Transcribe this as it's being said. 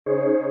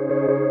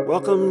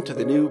Welcome to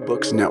the New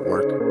Books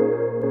Network.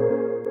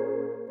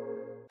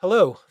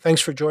 Hello, thanks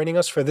for joining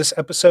us for this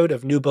episode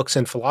of New Books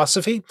in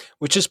Philosophy,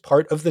 which is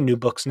part of the New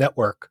Books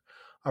Network.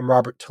 I'm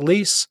Robert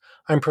Talisse.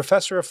 I'm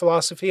professor of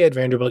philosophy at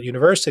Vanderbilt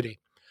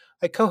University.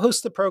 I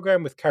co-host the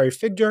program with Carrie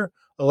Figdor,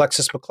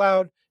 Alexis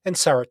McLeod, and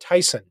Sarah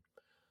Tyson.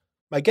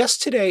 My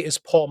guest today is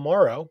Paul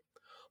Mauro.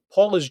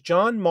 Paul is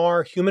John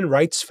Marr Human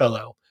Rights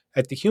Fellow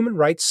at the Human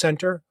Rights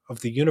Center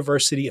of the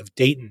University of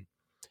Dayton.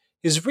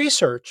 His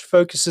research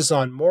focuses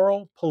on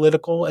moral,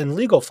 political, and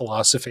legal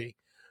philosophy,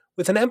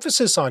 with an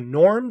emphasis on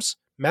norms,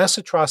 mass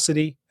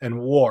atrocity,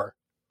 and war.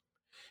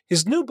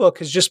 His new book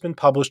has just been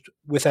published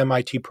with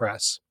MIT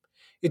Press.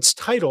 It's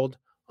titled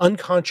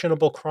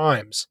Unconscionable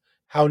Crimes: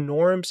 How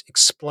Norms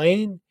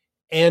Explain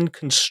and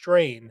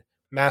Constrain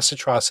Mass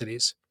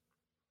Atrocities.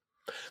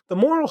 The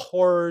moral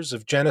horrors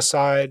of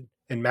genocide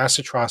and mass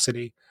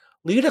atrocity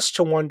lead us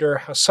to wonder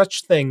how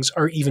such things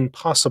are even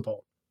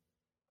possible.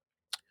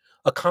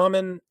 A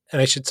common, and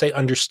I should say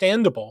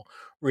understandable,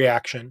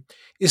 reaction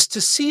is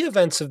to see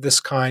events of this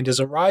kind as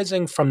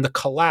arising from the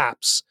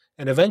collapse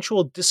and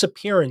eventual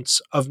disappearance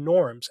of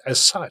norms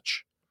as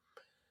such.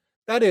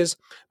 That is,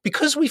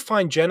 because we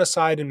find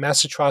genocide and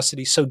mass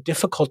atrocity so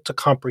difficult to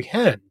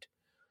comprehend,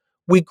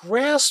 we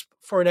grasp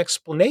for an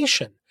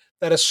explanation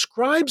that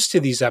ascribes to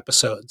these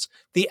episodes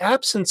the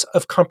absence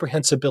of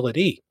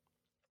comprehensibility.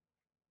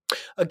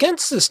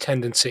 Against this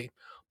tendency,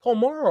 Paul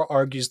Mauro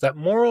argues that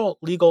moral,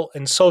 legal,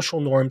 and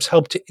social norms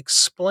help to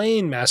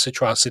explain mass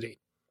atrocity,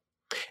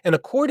 and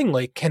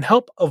accordingly can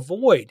help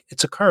avoid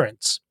its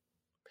occurrence.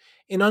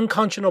 In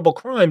Unconscionable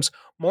Crimes,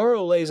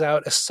 Mauro lays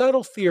out a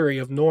subtle theory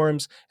of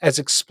norms as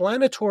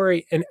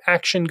explanatory and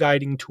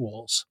action-guiding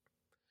tools.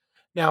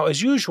 Now,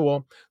 as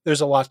usual,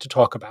 there's a lot to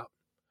talk about.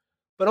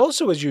 But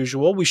also, as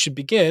usual, we should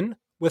begin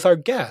with our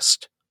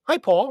guest. Hi,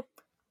 Paul.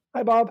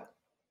 Hi, Bob.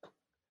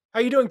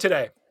 How are you doing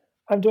today?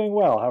 I'm doing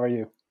well. How are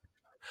you?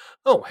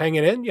 Oh,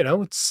 hanging in.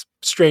 It's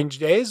strange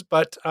days,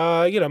 but,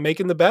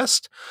 making the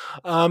best.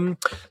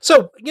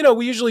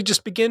 We usually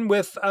just begin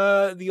with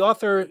the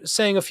author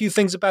saying a few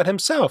things about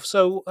himself.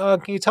 So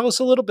can you tell us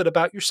a little bit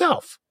about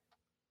yourself?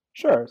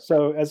 Sure.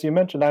 So, as you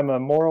mentioned, I'm a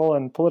moral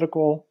and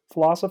political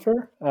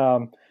philosopher.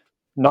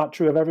 Not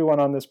true of everyone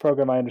on this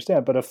program, I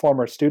understand, but a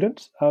former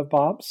student of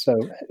Bob's. So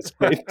it's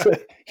great to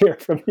hear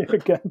from you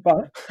again,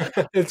 Bob.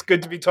 It's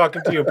good to be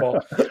talking to you, Paul.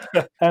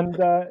 And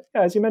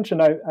as you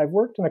mentioned, I've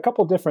worked in a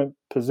couple different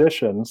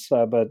positions,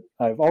 but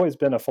I've always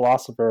been a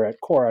philosopher at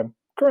core. I'm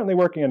currently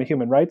working in a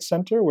human rights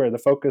center where the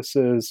focus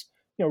is,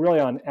 really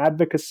on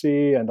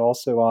advocacy and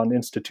also on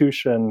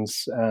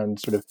institutions and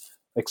sort of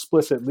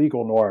explicit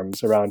legal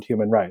norms around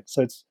human rights.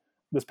 So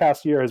this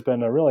past year has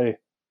been a really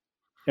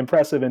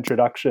impressive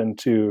introduction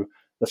to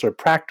the sort of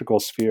practical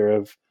sphere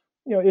of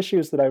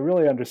issues that I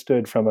really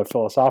understood from a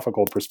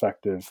philosophical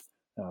perspective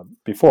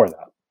before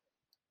that.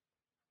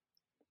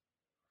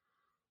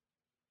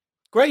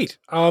 Great.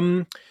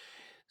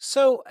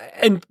 So,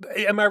 and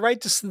am I right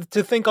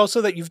to think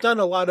also that you've done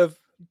a lot of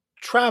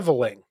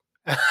traveling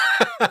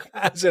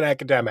as an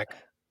academic?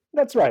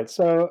 That's right.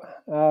 So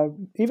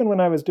even when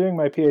I was doing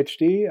my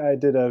PhD, I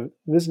did a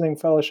visiting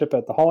fellowship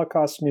at the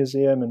Holocaust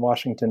Museum in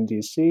Washington,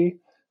 D.C.,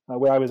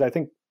 where I was, I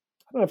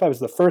don't know if I was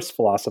the first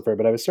philosopher,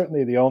 but I was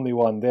certainly the only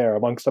one there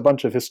amongst a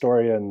bunch of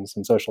historians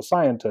and social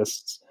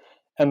scientists.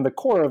 And the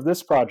core of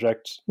this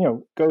project,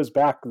 goes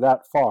back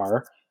that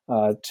far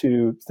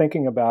to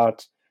thinking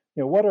about,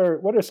 what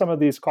are some of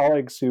these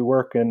colleagues who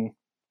work in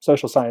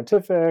social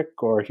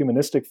scientific or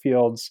humanistic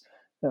fields?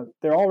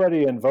 They're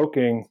already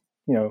invoking,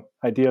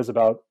 ideas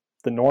about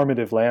the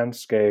normative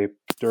landscape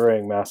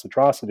during mass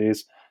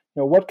atrocities.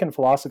 What can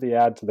philosophy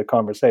add to the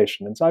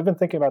conversation? And so I've been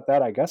thinking about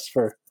that, I guess,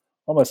 for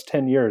almost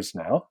 10 years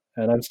now,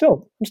 and I'm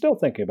still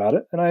thinking about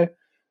it. And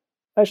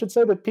I should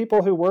say that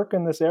people who work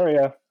in this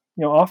area,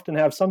 often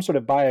have some sort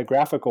of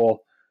biographical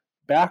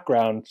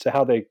background to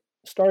how they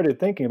started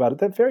thinking about it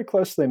that very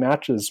closely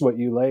matches what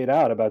you laid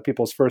out about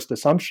people's first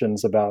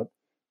assumptions about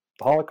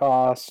the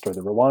Holocaust or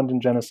the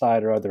Rwandan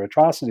genocide or other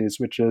atrocities,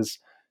 which is,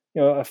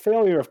 a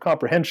failure of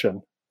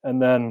comprehension.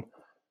 And then,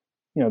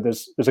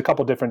 there's a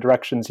couple different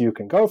directions you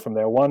can go from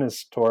there. One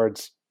is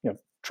towards,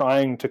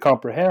 trying to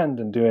comprehend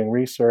and doing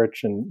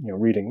research and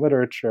reading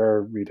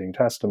literature, reading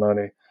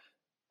testimony.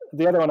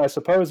 The other one, I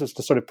suppose, is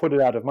to sort of put it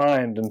out of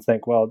mind and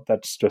think, well,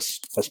 that's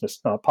just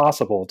not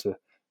possible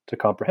to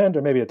comprehend,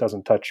 or maybe it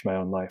doesn't touch my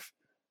own life.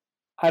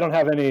 I don't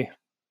have any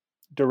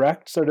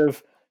direct sort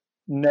of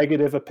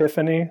negative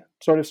epiphany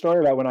sort of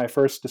story about when I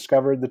first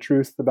discovered the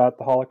truth about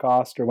the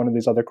Holocaust or one of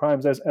these other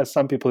crimes, as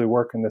some people who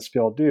work in this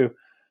field do.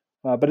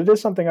 But it is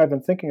something I've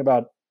been thinking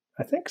about,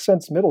 I think,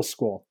 since middle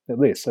school, at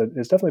least. So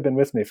it's definitely been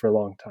with me for a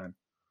long time.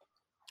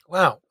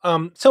 Wow.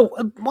 So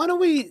why don't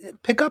we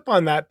pick up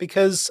on that?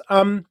 Because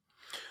one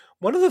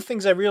of the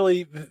things I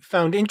really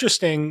found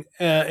interesting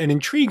and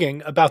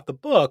intriguing about the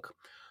book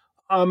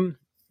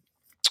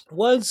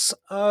was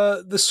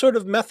the sort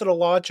of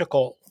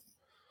methodological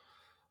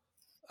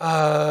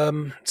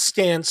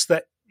stance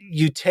that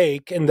you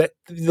take, and that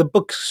the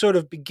book sort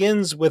of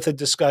begins with a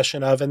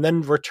discussion of, and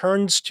then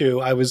returns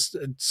to, I was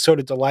sort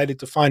of delighted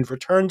to find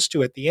returns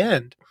to at the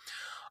end.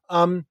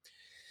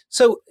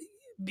 So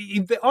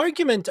the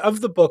argument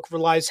of the book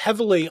relies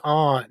heavily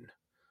on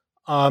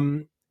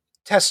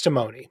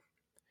testimony.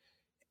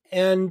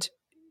 And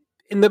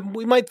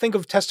we might think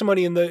of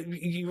testimony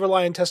you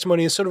rely on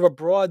testimony in sort of a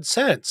broad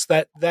sense,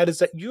 that is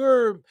that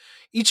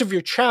each of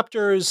your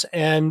chapters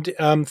and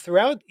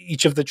throughout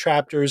each of the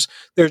chapters,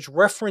 there's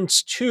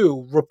reference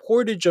to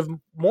reportage of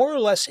more or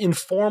less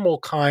informal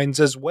kinds,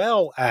 as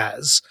well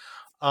as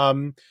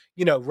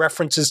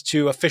references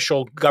to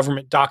official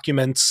government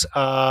documents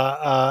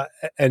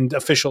and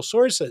official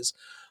sources.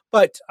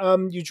 But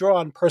you draw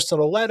on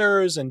personal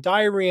letters and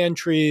diary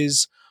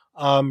entries,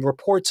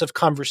 reports of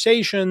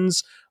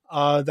conversations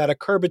that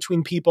occur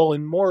between people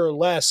in more or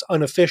less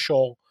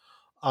unofficial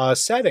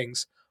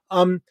settings.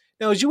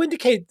 Now, as you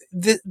indicate,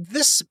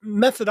 this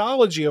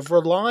methodology of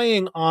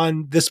relying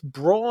on this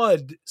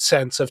broad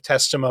sense of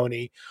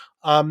testimony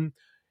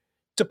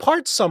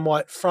departs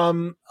somewhat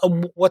from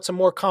what's a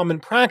more common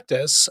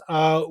practice,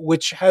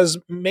 which has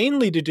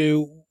mainly to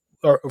do,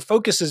 or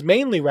focuses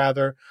mainly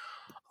rather,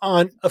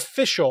 on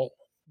official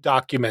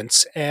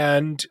documents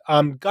and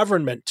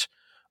government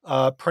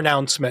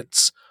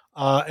pronouncements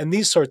and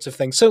these sorts of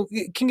things. So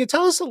can you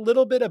tell us a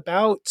little bit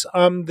about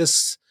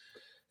this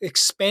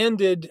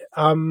expanded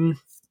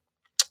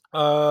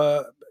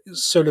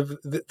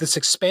this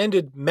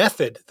expanded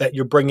method that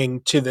you're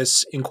bringing to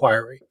this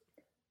inquiry?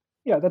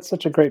 Yeah, that's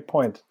such a great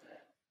point.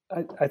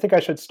 I think I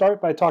should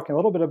start by talking a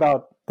little bit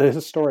about the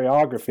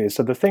historiography.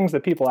 So the things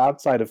that people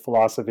outside of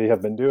philosophy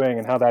have been doing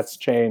and how that's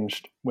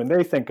changed when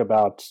they think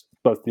about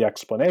both the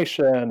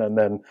explanation and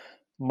then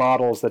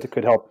models that it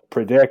could help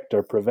predict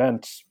or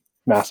prevent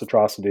mass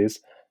atrocities.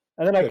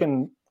 And then I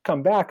can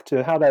come back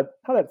to how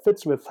that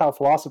fits with how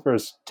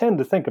philosophers tend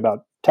to think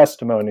about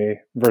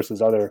testimony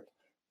versus other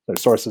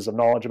sources of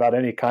knowledge about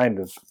any kind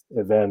of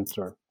event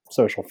or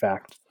social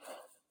fact.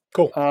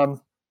 Cool.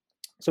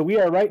 So we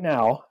are right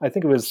now, I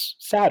think it was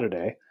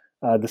Saturday,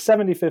 the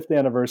 75th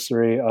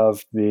anniversary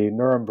of the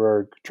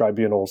Nuremberg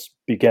tribunal's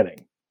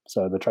beginning.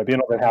 So the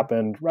tribunal that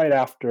happened right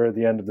after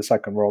the end of the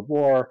Second World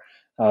War.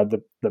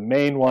 The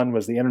main one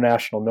was the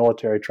International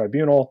Military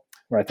Tribunal,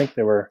 where I think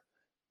there were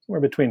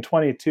between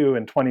 22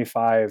 and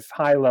 25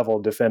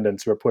 high-level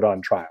defendants who were put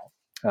on trial.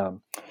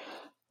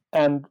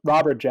 And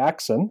Robert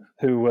Jackson,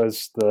 who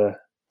was the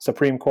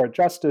Supreme Court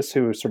Justice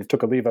who sort of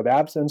took a leave of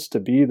absence to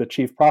be the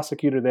chief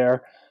prosecutor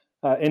there,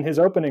 in his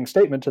opening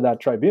statement to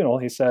that tribunal,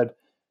 he said,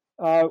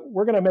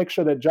 we're going to make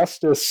sure that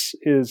justice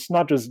is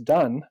not just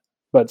done,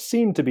 but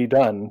seen to be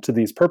done to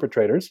these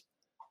perpetrators.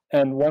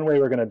 And one way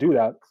we're going to do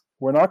that,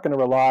 we're not going to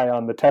rely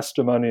on the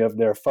testimony of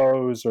their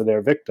foes or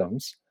their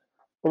victims,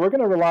 but we're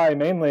going to rely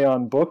mainly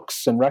on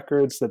books and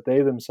records that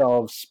they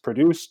themselves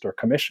produced or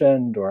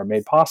commissioned or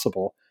made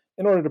possible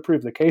in order to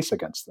prove the case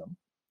against them.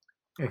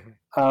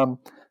 Mm-hmm.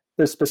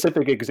 There's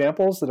specific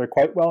examples that are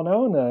quite well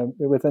known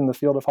within the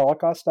field of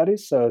Holocaust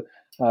studies. So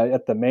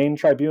at the main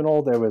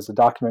tribunal, there was a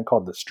document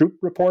called the Stroop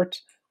Report,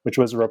 which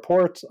was a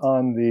report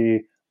on the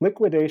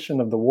liquidation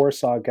of the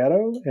Warsaw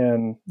Ghetto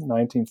in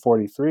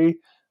 1943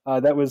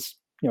 that was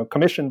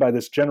commissioned by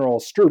this General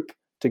Stroop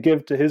to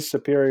give to his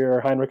superior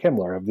Heinrich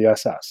Himmler of the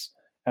SS.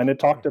 And it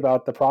talked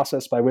about the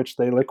process by which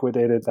they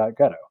liquidated that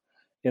ghetto.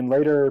 In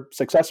later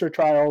successor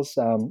trials,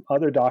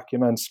 other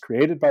documents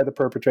created by the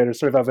perpetrators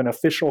sort of an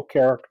official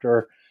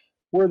character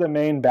were the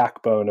main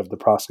backbone of the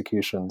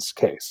prosecution's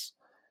case.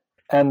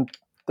 And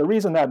the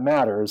reason that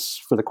matters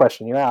for the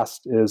question you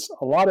asked is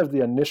a lot of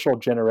the initial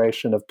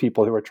generation of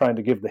people who were trying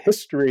to give the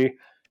history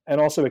and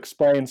also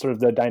explain sort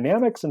of the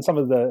dynamics and some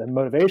of the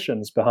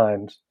motivations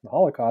behind the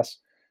Holocaust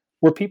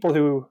were people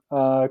who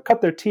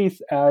cut their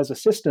teeth as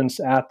assistants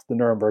at the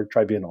Nuremberg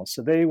tribunal.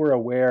 So they were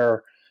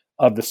aware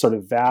of the sort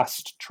of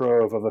vast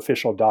trove of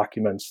official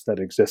documents that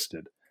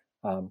existed.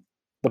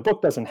 The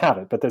book doesn't have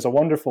it, but there's a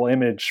wonderful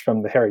image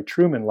from the Harry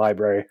Truman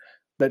Library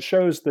that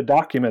shows the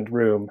document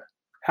room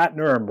at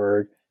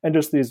Nuremberg and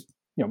just these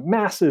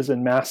masses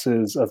and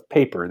masses of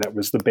paper that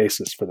was the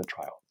basis for the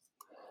trial.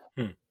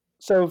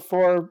 So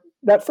for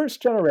that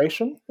first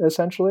generation,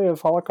 essentially,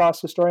 of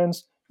Holocaust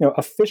historians,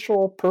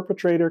 official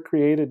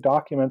perpetrator-created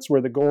documents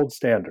were the gold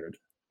standard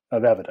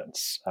of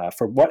evidence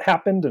for what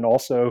happened and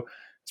also,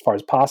 as far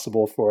as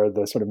possible, for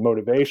the sort of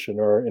motivation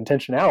or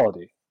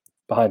intentionality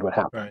behind what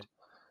happened. Right.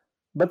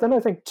 But then I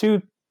think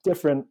two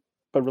different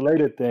but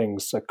related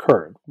things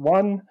occurred.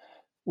 One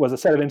was a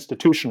set of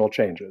institutional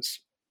changes.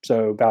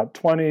 So about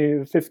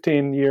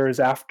 15 years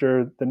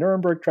after the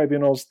Nuremberg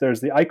tribunals, there's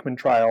the Eichmann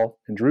trial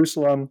in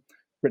Jerusalem,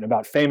 written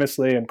about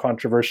famously and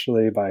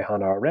controversially by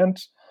Hannah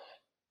Arendt.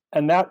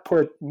 And that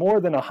put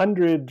more than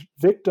 100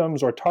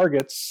 victims or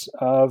targets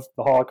of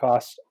the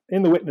Holocaust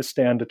in the witness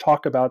stand to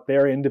talk about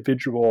their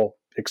individual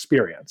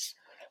experience.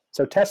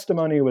 So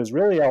testimony was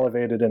really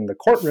elevated in the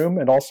courtroom,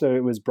 and also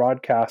it was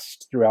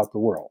broadcast throughout the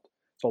world.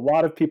 So a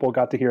lot of people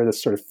got to hear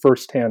this sort of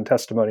firsthand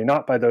testimony,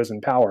 not by those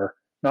in power,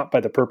 not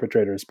by the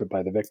perpetrators, but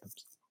by the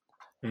victims.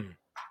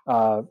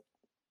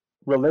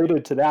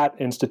 related to that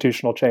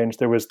institutional change,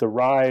 there was the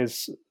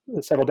rise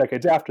several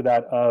decades after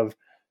that of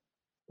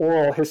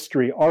oral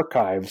history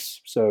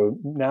archives. So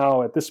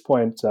now at this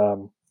point,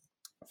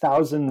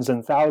 thousands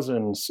and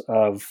thousands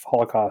of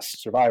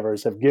Holocaust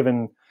survivors have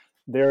given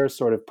their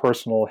sort of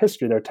personal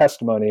history, their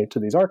testimony to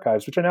these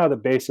archives, which are now the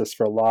basis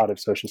for a lot of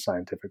social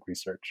scientific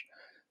research.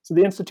 So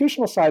the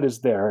institutional side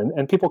is there,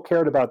 and people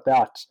cared about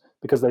that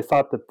because they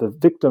thought that the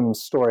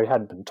victim's story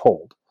hadn't been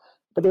told.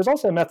 But there's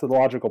also a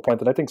methodological point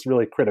that I think is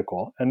really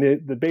critical. And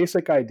the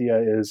basic idea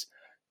is,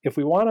 if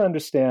we want to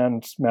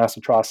understand mass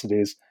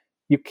atrocities,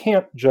 you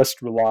can't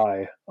just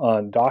rely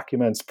on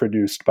documents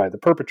produced by the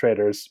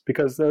perpetrators,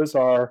 because those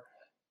are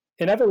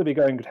inevitably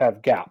going to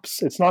have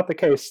gaps. It's not the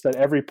case that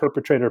every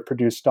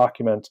perpetrator-produced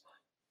document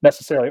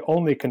necessarily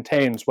only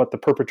contains what the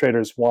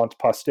perpetrators want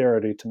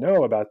posterity to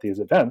know about these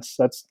events.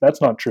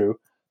 That's not true,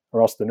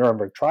 or else the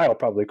Nuremberg trial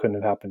probably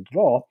couldn't have happened at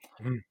all.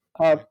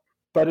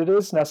 But it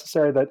is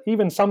necessary that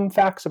even some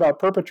facts about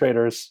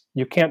perpetrators,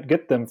 you can't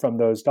get them from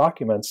those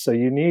documents. So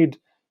you need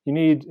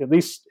at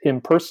least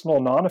impersonal,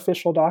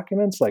 non-official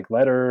documents like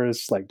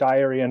letters, like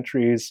diary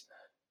entries,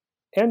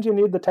 and you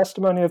need the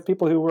testimony of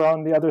people who were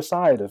on the other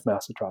side of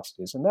mass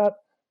atrocities. And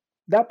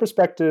that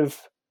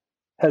perspective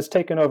has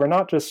taken over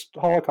not just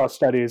Holocaust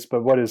studies,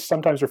 but what is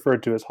sometimes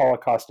referred to as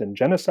Holocaust and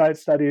genocide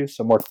studies,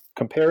 so more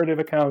comparative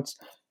accounts,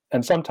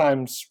 and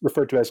sometimes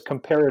referred to as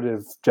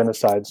comparative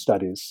genocide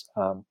studies.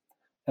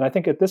 And I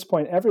think at this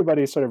point,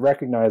 everybody sort of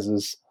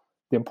recognizes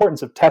the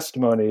importance of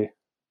testimony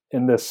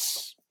in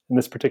this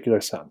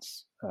particular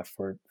sense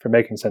for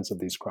making sense of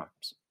these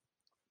crimes.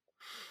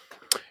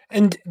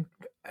 And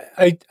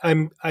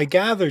I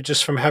gather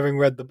just from having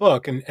read the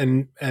book,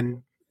 and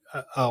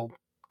I'll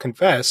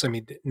confess, I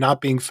mean,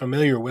 not being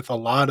familiar with a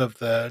lot of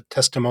the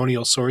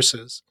testimonial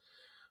sources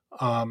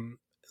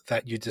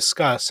that you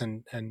discuss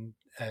and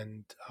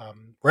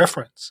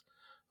reference,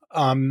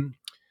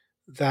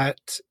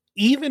 that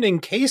even in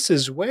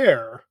cases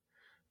where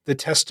the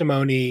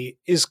testimony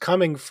is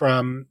coming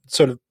from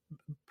sort of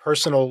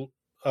personal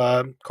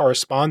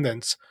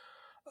correspondence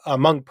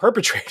among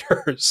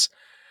perpetrators,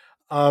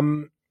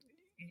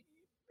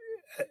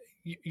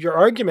 your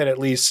argument at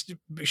least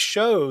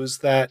shows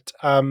that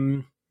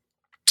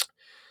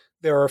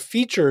there are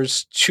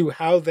features to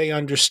how they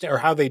understand or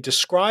how they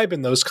describe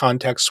in those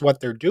contexts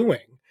what they're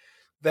doing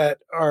that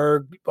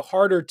are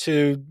harder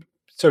to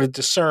sort of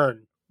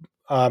discern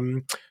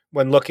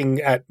when looking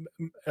at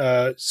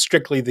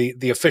strictly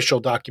the official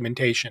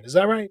documentation. Is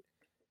that right?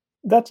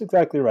 That's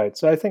exactly right.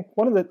 So I think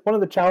one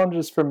of the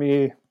challenges for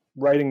me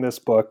writing this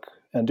book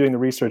and doing the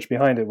research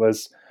behind it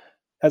was,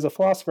 as a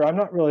philosopher, I'm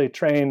not really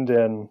trained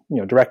in,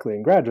 directly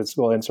in graduate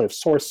school in sort of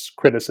source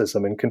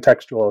criticism and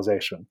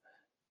contextualization.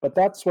 But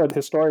that's what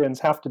historians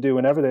have to do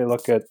whenever they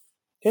look at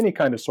any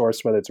kind of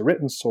source, whether it's a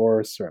written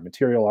source or a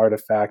material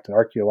artifact, an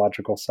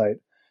archaeological site.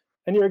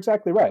 And you're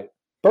exactly right.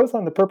 Both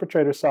on the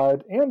perpetrator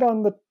side and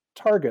on the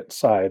target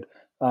side,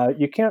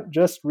 you can't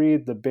just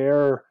read the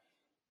bare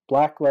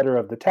black letter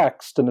of the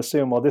text and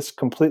assume, well, this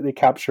completely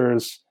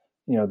captures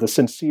the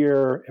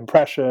sincere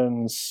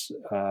impressions,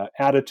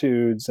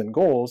 attitudes, and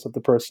goals of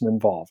the person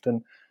involved.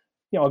 And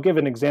I'll give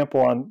an example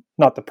on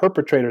not the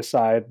perpetrator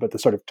side, but the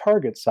sort of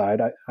target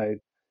side.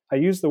 I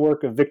use the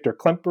work of Victor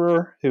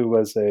Klemperer, who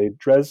was a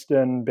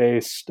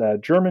Dresden-based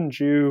German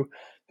Jew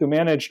who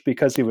managed,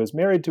 because he was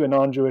married to a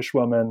non-Jewish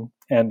woman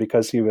and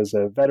because he was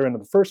a veteran of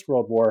the First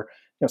World War,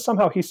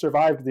 somehow he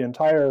survived the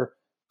entire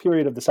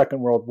period of the Second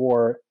World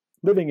War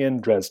living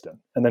in Dresden.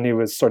 And then he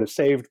was sort of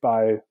saved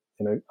by,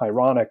 in an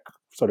ironic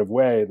sort of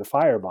way, the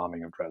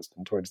firebombing of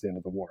Dresden towards the end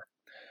of the war.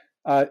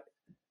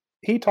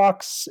 He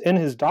talks in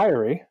his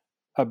diary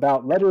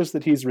about letters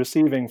that he's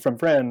receiving from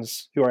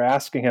friends who are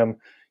asking him,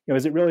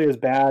 is it really as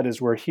bad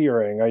as we're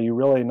hearing? Are you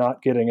really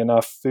not getting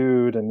enough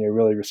food and you're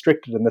really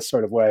restricted in this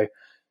sort of way?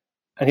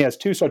 And he has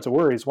two sorts of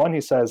worries. One,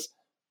 he says,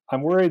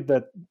 I'm worried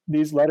that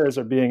these letters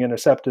are being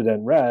intercepted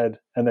and read,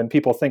 and then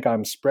people think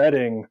I'm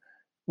spreading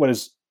what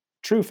is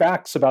true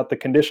facts about the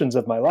conditions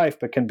of my life,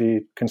 but can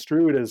be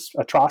construed as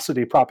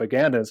atrocity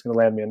propaganda is going to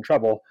land me in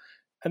trouble.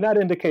 And that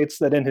indicates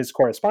that in his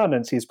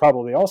correspondence, he's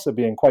probably also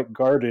being quite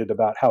guarded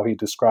about how he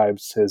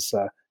describes his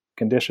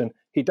condition.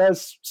 He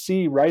does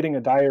see writing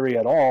a diary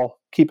at all,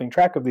 keeping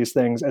track of these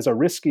things, as a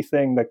risky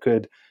thing that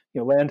could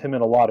land him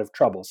in a lot of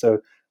trouble. So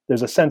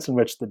there's a sense in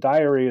which the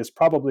diary is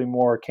probably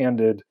more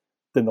candid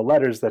than the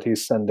letters that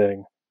he's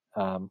sending.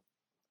 And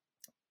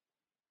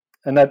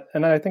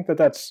I think that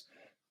that's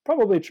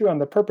probably true on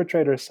the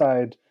perpetrator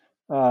side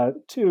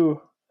too.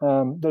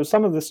 Though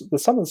some of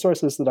the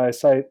sources that I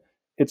cite,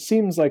 it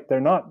seems like they're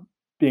not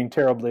being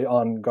terribly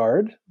on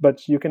guard,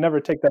 but you can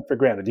never take that for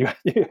granted. You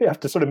have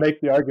to sort of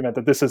make the argument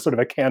that this is sort of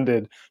a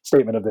candid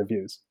statement of their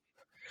views.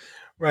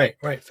 Right.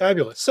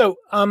 Fabulous. So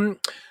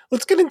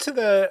let's get into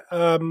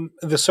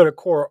the sort of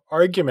core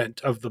argument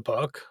of the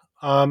book.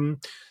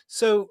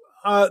 So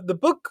the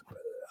book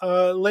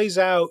lays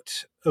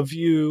out a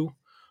view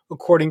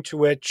according to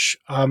which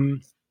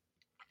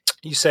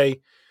you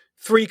say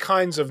three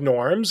kinds of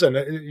norms, and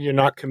you're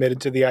not committed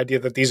to the idea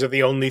that these are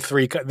the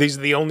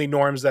only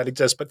norms that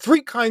exist, but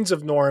three kinds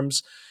of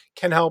norms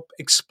can help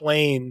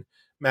explain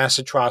mass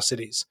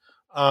atrocities: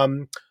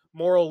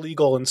 moral,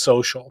 legal, and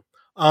social.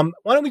 Why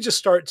don't we just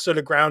start sort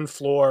of ground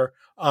floor?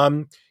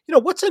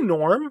 What's a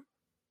norm?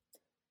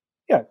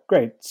 Yeah,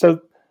 great.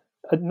 So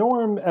a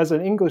norm as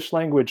an English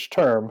language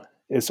term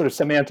is sort of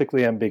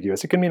semantically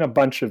ambiguous. It can mean a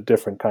bunch of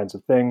different kinds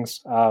of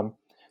things.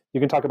 You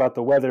can talk about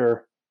the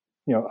whether,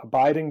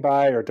 abiding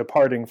by or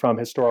departing from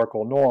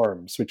historical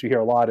norms, which you hear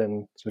a lot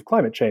in sort of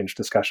climate change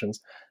discussions.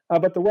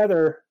 But the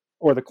weather,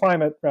 or the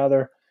climate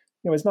rather,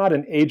 is not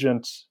an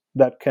agent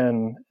that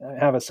can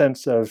have a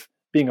sense of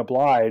being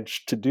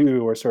obliged to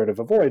do or sort of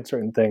avoid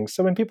certain things.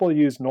 So when people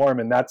use norm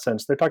in that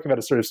sense, they're talking about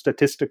a sort of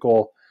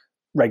statistical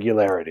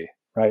regularity,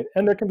 right?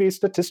 And there can be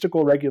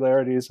statistical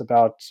regularities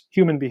about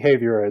human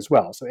behavior as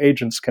well. So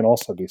agents can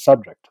also be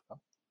subject to them.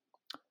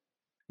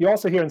 You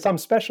also hear in some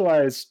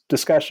specialized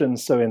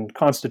discussions, so in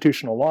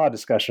constitutional law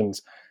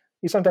discussions,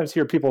 you sometimes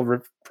hear people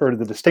refer to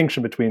the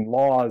distinction between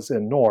laws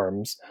and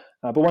norms.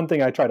 But one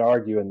thing I try to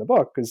argue in the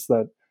book is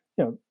that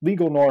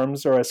legal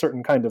norms are a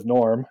certain kind of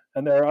norm,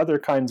 and there are other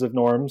kinds of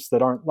norms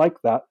that aren't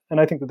like that. And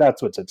I think that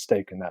that's what's at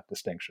stake in that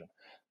distinction.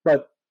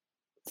 But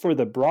for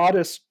the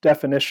broadest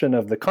definition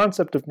of the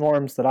concept of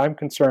norms that I'm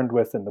concerned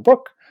with in the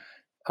book,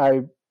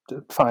 I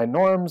define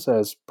norms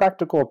as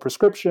practical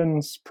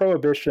prescriptions,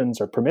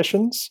 prohibitions, or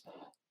permissions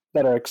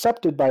that are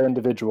accepted by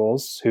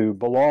individuals who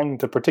belong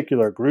to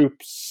particular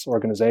groups,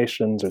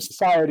 organizations, or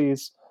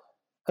societies,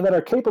 and that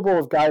are capable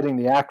of guiding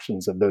the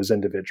actions of those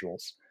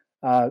individuals.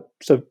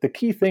 So the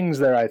key things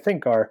there, I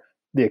think, are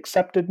the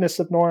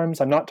acceptedness of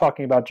norms. I'm not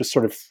talking about just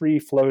sort of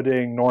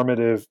free-floating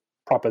normative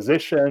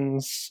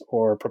propositions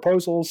or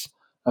proposals.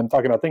 I'm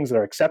talking about things that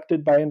are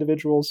accepted by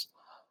individuals.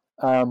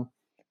 I'm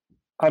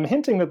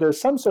hinting that there's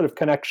some sort of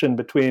connection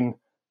between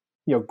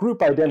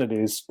group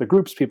identities, the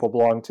groups people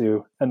belong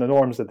to, and the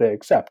norms that they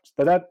accept.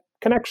 But that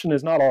connection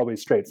is not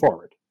always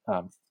straightforward.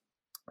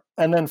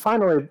 And then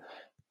finally,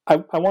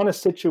 I want to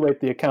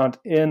situate the account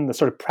in the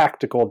sort of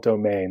practical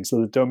domain.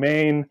 So the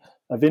domain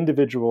of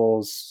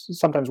individuals,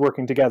 sometimes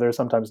working together,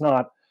 sometimes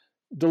not,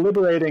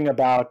 deliberating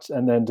about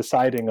and then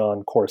deciding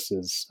on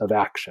courses of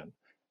action.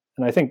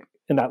 And I think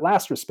in that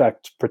last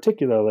respect,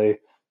 particularly,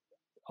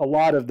 a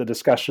lot of the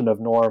discussion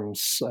of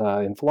norms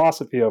in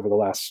philosophy over the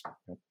last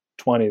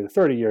 20 to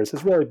 30 years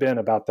has really been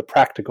about the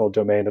practical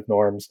domain of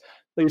norms.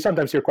 But you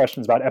sometimes hear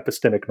questions about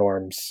epistemic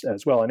norms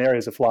as well in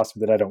areas of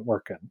philosophy that I don't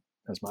work in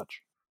as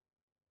much.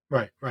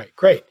 Right,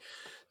 great.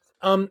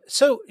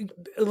 So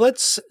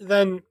let's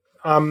then,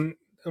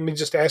 let me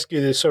just ask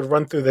you to sort of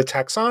run through the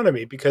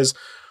taxonomy, because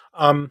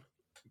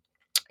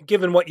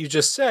given what you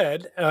just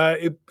said,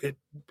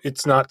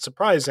 it's not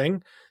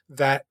surprising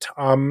that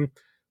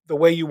the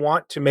way you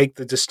want to make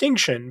the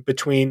distinction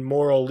between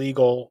moral,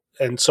 legal,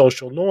 and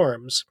social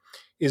norms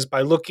is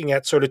by looking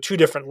at sort of two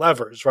different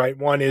levers, right?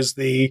 One is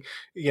the,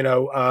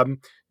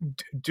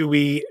 do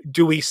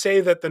we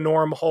say that the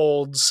norm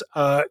holds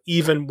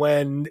even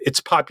when its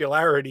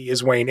popularity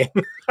is waning,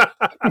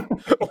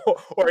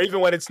 or even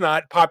when it's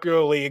not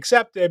popularly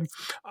accepted?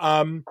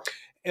 And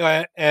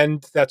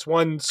that's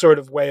one sort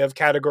of way of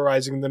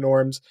categorizing the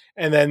norms.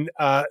 And then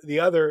the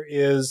other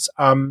is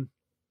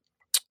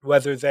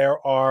whether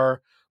there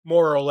are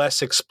more or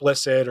less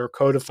explicit or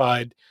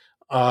codified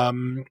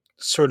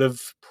sort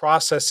of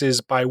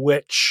processes by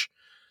which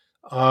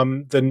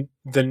the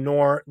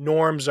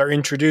norms are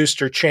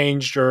introduced or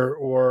changed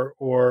or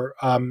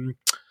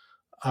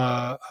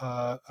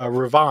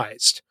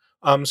revised.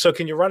 So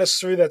can you run us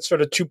through that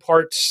sort of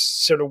two-part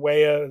sort of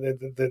way,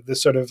 the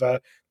sort of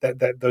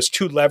that those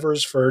two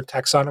levers for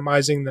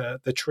taxonomizing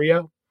the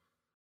trio?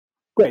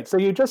 Great. So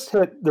you just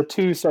hit the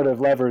two sort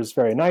of levers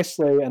very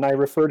nicely, and I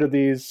refer to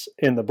these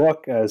in the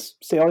book as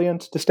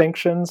salient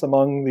distinctions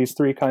among these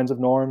three kinds of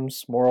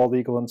norms: moral,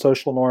 legal, and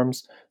social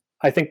norms.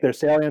 I think they're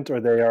salient, or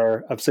they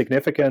are of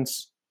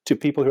significance to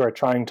people who are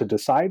trying to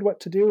decide what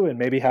to do and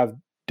maybe have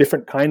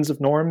different kinds of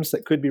norms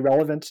that could be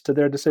relevant to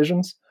their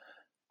decisions.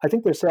 I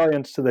think they're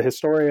salient to the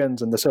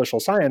historians and the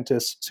social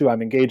scientists who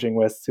I'm engaging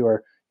with, who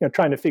are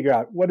trying to figure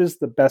out what is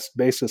the best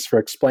basis for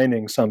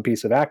explaining some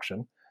piece of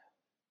action.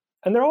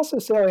 And they're also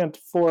salient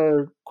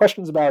for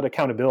questions about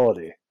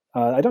accountability.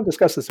 I don't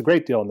discuss this a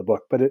great deal in the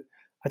book, but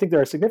I think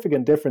there are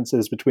significant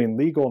differences between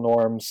legal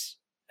norms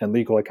and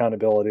legal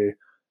accountability,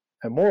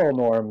 and moral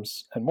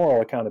norms and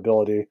moral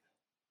accountability.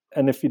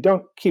 And if you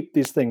don't keep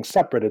these things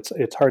separate,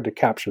 it's hard to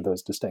capture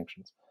those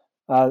distinctions.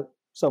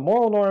 So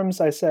moral norms,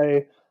 I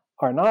say,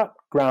 are not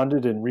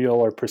grounded in real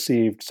or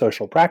perceived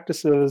social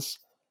practices,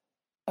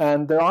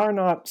 and there are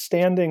not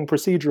standing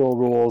procedural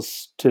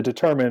rules to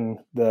determine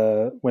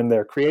when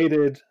they're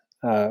created,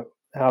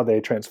 how they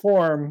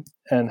transform,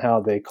 and how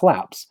they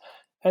collapse.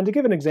 And to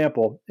give an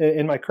example,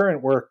 in my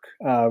current work,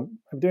 I'm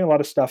doing a lot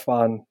of stuff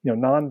on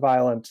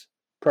nonviolent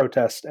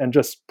protest and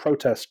just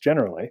protest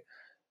generally.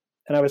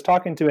 And I was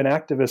talking to an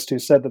activist who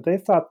said that they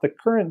thought the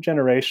current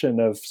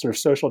generation of sort of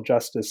social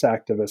justice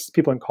activists,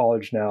 people in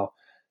college now,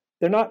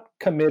 they're not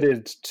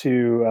committed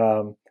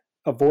to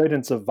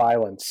avoidance of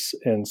violence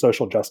in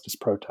social justice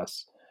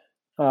protests.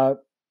 And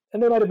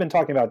they might have been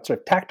talking about sort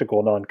of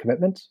tactical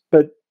non-commitment,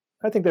 but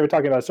I think they were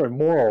talking about sort of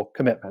moral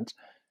commitment.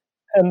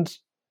 And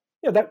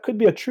that could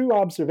be a true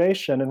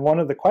observation. And one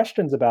of the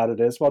questions about it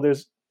is, well,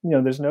 there's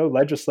no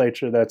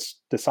legislature that's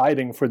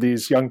deciding for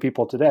these young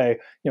people today,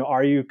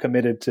 are you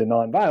committed to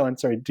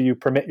nonviolence, or do you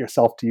permit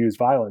yourself to use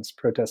violence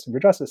protesting for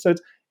justice? So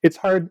it's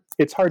hard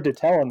to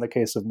tell in the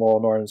case of moral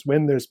norms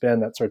when there's been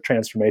that sort of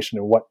transformation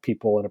in what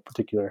people in a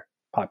particular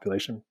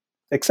population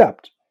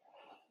accept.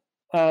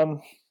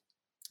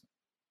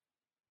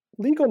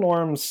 Legal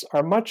norms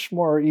are much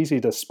more easy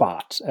to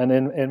spot. And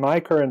in my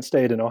current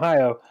state in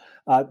Ohio,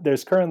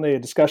 there's currently a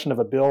discussion of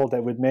a bill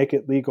that would make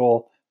it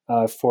legal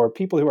for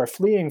people who are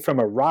fleeing from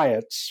a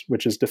riot,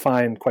 which is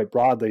defined quite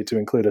broadly to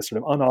include a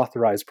sort of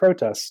unauthorized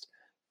protest,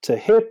 to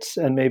hit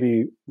and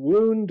maybe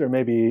wound or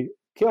maybe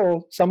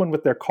kill someone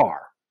with their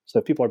car. So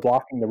if people are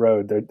blocking the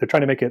road, they're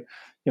trying to make it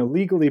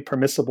legally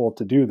permissible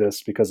to do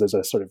this because there's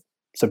a sort of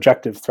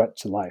subjective threat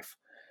to life.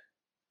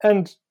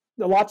 And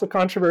lots of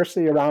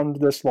controversy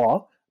around this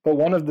law. But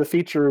one of the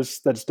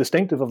features that's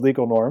distinctive of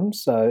legal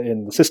norms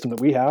in the system that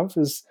we have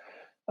is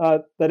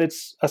that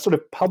it's a sort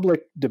of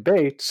public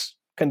debate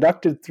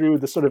conducted through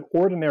the sort of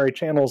ordinary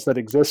channels that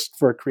exist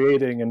for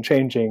creating and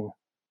changing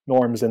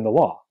norms in the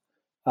law.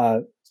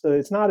 So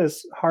it's not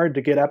as hard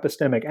to get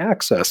epistemic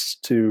access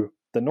to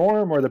the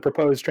norm or the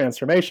proposed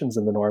transformations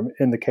in the norm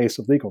in the case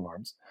of legal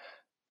norms.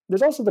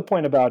 There's also the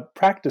point about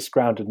practice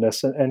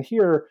groundedness, and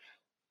here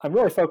I'm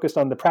really focused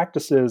on the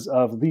practices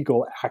of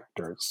legal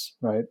actors,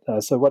 right?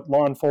 So what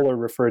Lon Fuller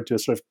referred to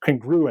as sort of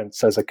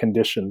congruence as a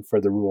condition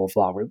for the rule of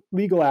law, where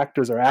legal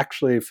actors are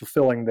actually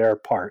fulfilling their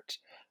part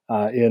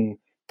in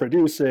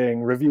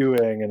producing,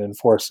 reviewing, and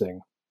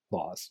enforcing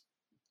laws.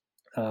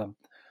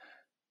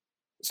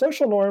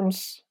 Social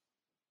norms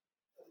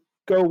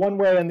go one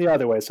way and the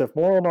other way. So if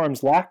moral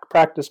norms lack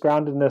practice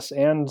groundedness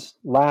and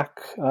lack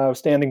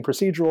standing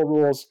procedural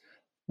rules,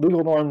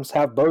 legal norms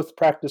have both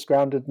practice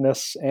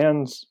groundedness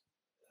and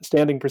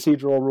standing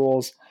procedural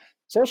rules.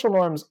 Social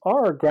norms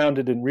are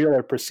grounded in real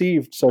or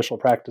perceived social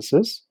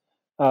practices,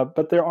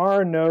 but there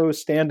are no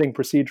standing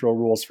procedural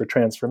rules for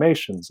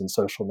transformations in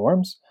social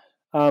norms.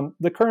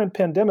 The current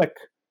pandemic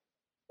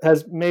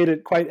has made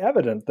it quite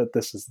evident that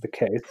this is the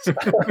case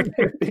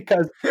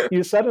because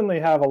you suddenly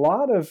have a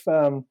lot of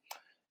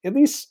at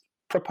least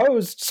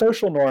proposed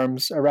social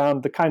norms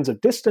around the kinds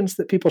of distance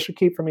that people should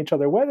keep from each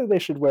other, whether they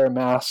should wear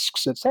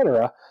masks,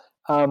 etc.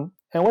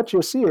 And what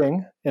you're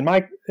seeing in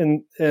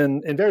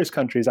various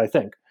countries, I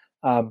think,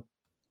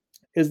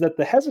 is that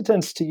the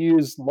hesitance to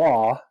use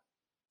law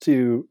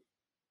to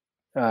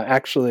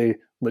actually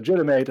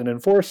legitimate and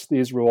enforce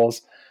these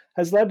rules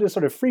has led to a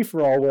sort of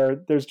free-for-all where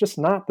there's just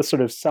not the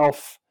sort of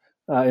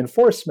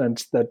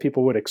self-enforcement that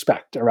people would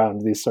expect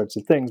around these sorts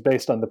of things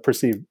based on the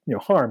perceived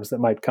harms that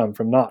might come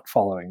from not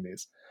following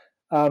these.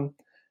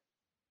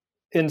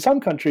 In some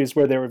countries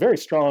where there were very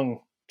strong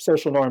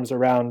social norms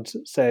around,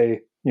 say,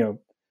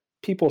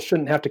 people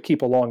shouldn't have to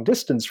keep a long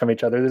distance from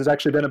each other, there's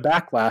actually been a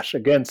backlash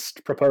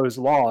against proposed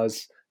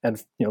laws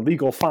and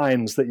legal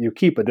fines that you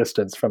keep a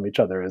distance from each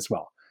other as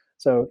well.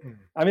 So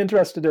I'm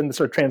interested in the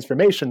sort of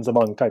transformations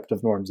among types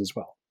of norms as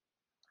well.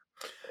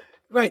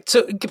 Right.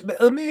 So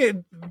let me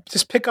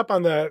just pick up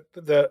on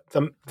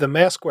the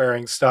mask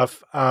wearing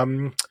stuff.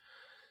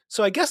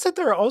 So I guess that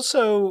there are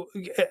also,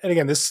 and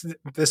again, this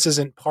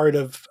isn't part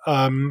of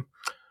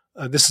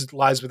this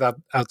lies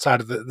outside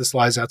of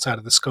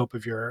the scope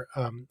of your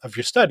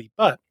study.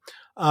 But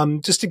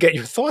just to get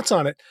your thoughts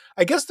on it,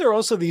 I guess there are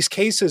also these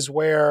cases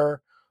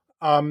where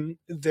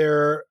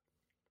there,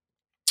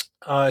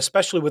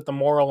 especially with the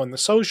moral and the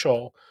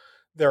social,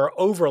 there are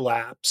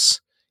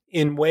overlaps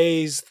in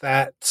ways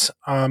that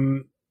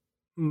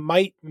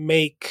might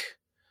make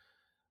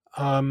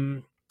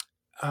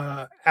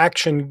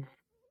action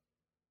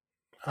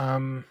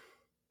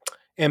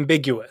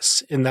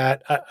ambiguous. In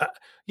that,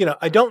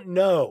 I don't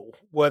know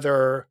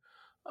whether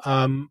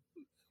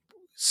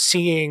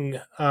seeing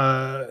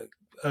a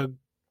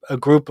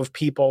group of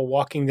people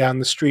walking down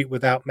the street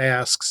without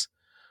masks,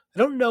 I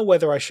don't know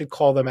whether I should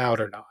call them out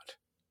or not.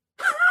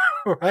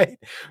 Right?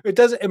 It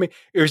doesn't. I mean,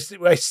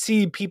 I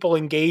see people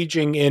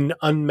engaging in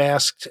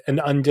unmasked and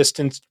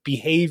undistanced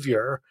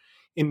behavior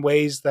in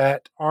ways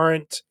that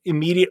aren't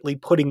immediately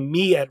putting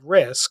me at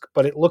risk,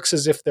 but it looks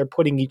as if they're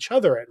putting each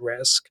other at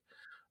risk.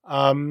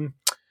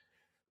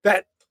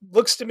 That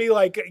looks to me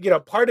like,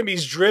 part of me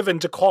is driven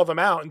to call them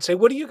out and say,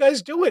 what are you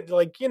guys doing?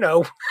 Like, put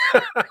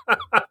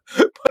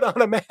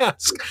on a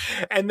mask.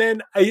 And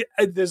then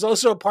there's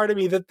also a part of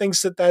me that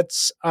thinks that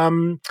that's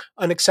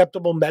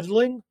unacceptable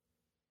meddling.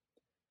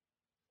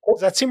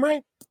 Does that seem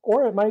right?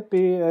 Or it might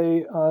be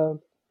a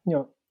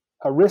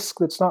risk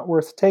that's not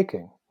worth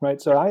taking,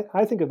 right? So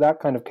I think of that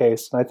kind of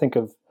case, and I think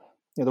of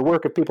the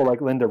work of people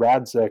like Linda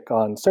Radzik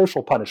on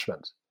social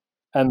punishment.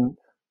 And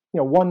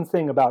one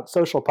thing about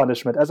social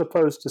punishment, as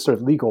opposed to sort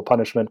of legal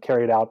punishment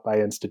carried out by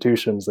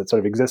institutions that sort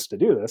of exist to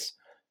do this,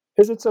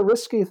 is it's a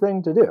risky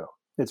thing to do.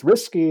 It's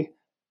risky,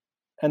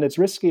 and it's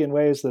risky in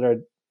ways that are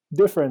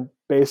different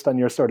based on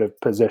your sort of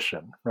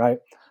position, right?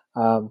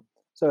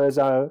 So as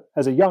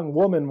a young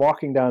woman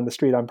walking down the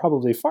street, I'm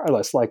probably far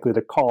less likely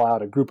to call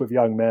out a group of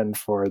young men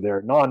for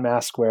their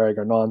non-mask wearing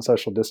or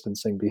non-social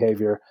distancing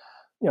behavior,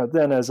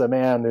 than as a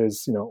man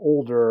who's,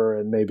 older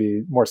and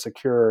maybe more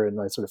secure in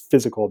my sort of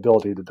physical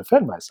ability to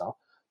defend myself.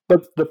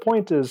 But the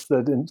point is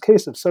that in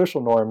case of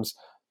social norms,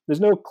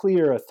 there's no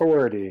clear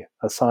authority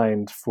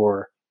assigned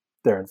for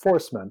their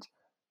enforcement.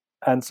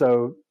 And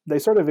so they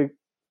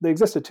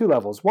exist at two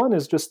levels. One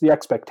is just the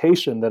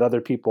expectation that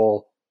other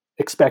people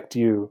expect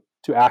you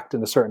to act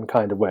in a certain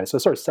kind of way. So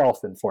sort of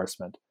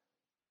self-enforcement.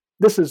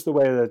 This is the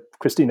way that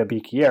Cristina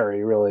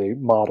Bicchieri really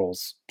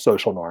models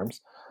social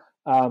norms.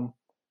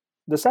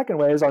 The second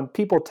way is on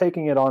people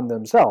taking it on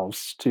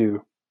themselves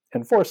to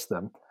enforce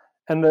them.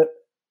 And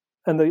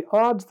the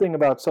odd thing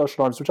about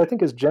social norms, which I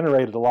think has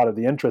generated a lot of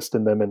the interest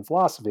in them in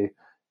philosophy,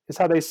 is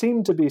how they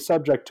seem to be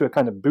subject to a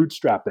kind of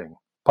bootstrapping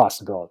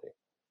possibility,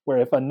 where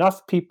if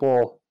enough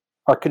people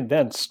are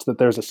convinced that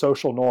there's a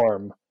social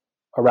norm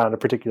around a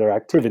particular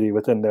activity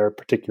within their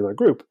particular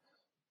group,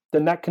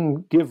 then that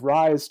can give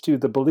rise to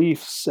the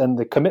beliefs and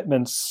the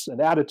commitments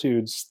and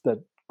attitudes that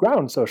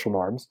ground social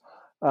norms,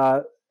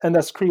 and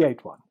thus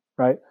create one,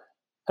 right?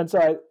 And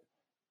so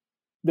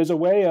there's a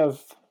way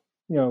of,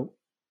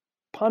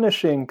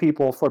 punishing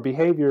people for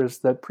behaviors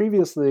that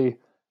previously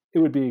it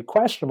would be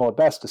questionable at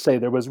best to say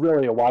there was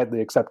really a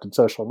widely accepted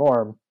social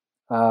norm,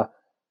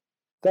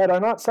 that are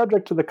not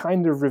subject to the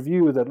kind of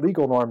review that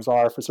legal norms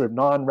are for sort of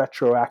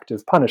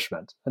non-retroactive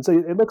punishment. And so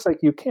it looks like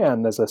you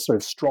can, as a sort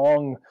of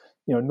strong,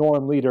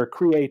 norm leader,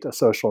 create a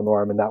social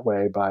norm in that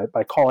way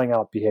by calling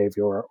out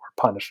behavior or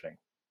punishing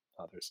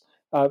others.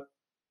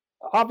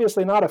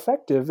 Obviously not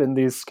effective in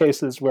these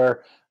cases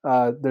where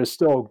there's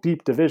still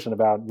deep division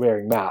about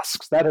wearing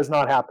masks. That has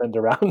not happened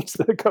around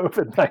the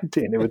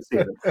COVID-19, it would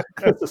seem,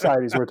 the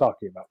societies we're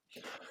talking about.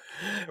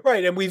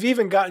 Right. And we've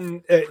even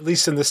gotten, at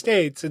least in the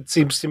States, it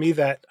seems to me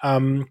that,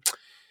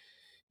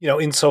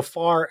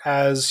 insofar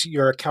as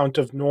your account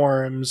of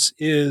norms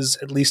is,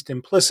 at least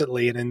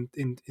implicitly and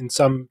in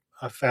some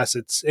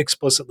facets,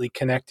 explicitly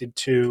connected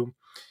to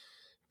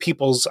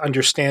people's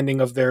understanding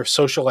of their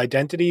social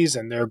identities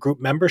and their group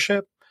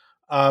membership,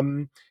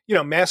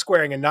 mask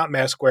wearing and not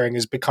mask wearing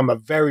has become a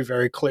very,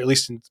 very clear, at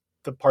least in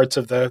the parts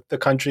of the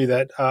country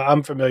that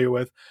I'm familiar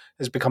with,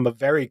 has become a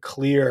very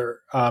clear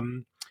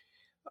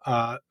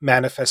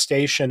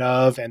manifestation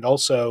of, and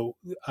also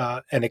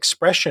an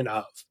expression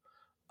of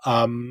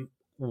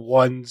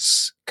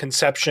one's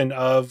conception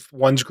of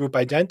one's group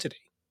identity.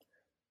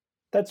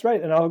 That's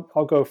right. And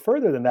I'll go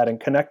further than that in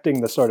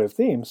connecting the sort of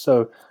themes.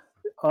 So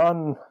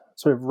on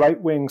sort of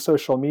right-wing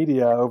social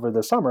media over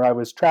the summer, I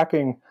was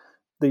tracking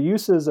the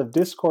uses of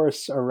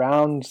discourse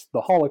around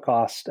the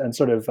Holocaust and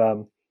sort of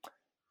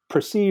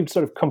perceived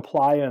sort of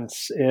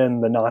compliance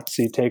in the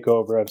Nazi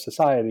takeover of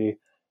society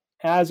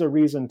as a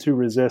reason to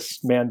resist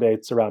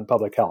mandates around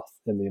public health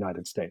in the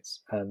United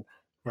States. And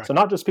right. So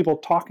not just people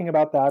talking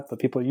about that, but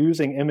people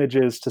using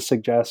images to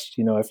suggest,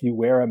 if you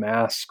wear a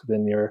mask,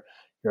 then you're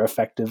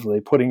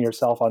effectively putting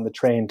yourself on the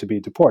train to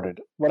be deported.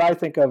 What I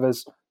think of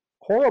as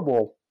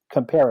horrible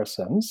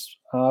comparisons,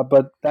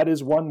 but that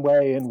is one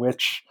way in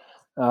which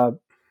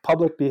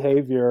public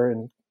behavior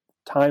in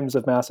times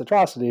of mass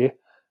atrocity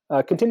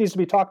continues to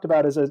be talked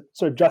about as a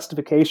sort of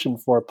justification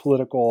for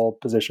political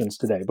positions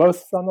today,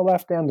 both on the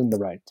left and in the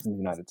right in the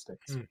United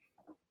States.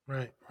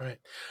 Right.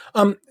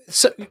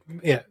 So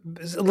yeah,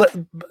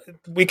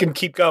 we can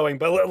keep going,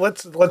 but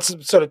let's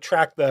sort of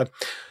track the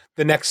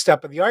next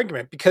step of the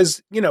argument,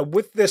 because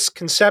with this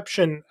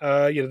conception,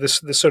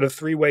 this sort of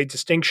three-way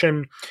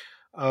distinction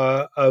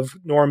of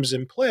norms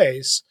in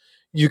place,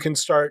 you can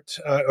start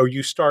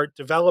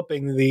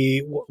developing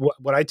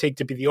what I take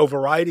to be the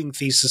overriding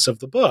thesis of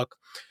the book,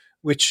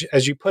 which,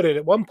 as you put it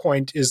at one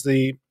point, is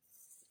the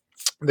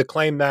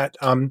claim that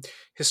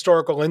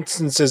historical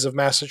instances of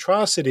mass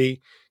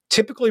atrocity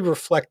typically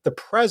reflect the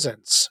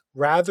presence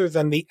rather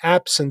than the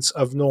absence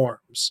of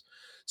norms.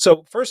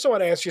 So first I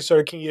want to ask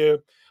you, can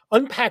you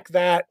unpack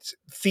that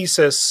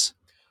thesis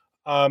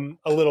a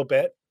little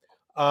bit?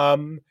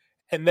 And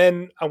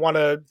then I want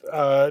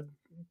to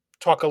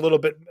talk a little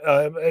bit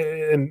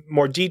in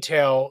more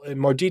detail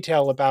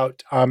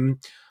about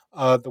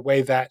the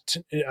way that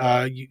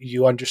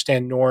you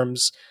understand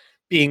norms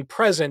being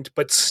present,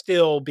 but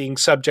still being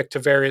subject to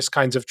various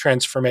kinds of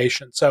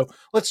transformation. So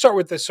let's start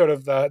with this sort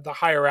of the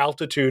higher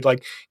altitude. Can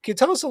you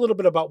tell us a little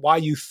bit about why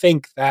you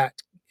think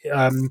that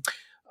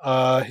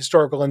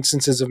historical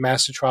instances of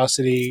mass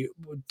atrocity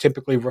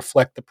typically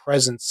reflect the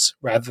presence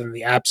rather than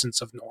the absence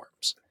of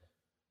norms?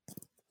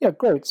 Yeah,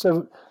 great.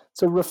 So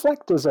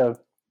reflect is a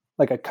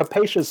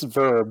capacious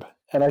verb,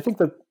 and I think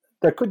that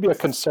there could be a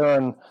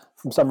concern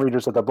from some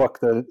readers of the book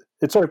that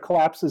it sort of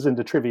collapses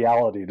into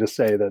triviality to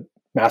say that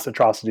mass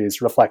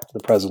atrocities reflect the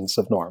presence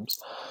of norms.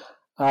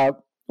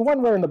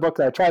 One way in the book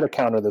that I try to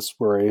counter this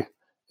worry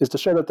is to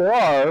show that there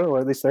are, or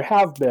at least there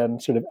have been,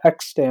 sort of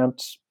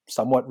extant,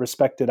 somewhat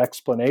respected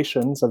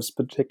explanations of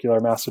particular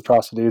mass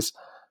atrocities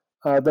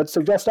that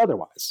suggest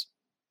otherwise.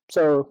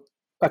 So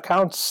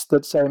accounts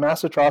that say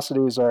mass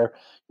atrocities are,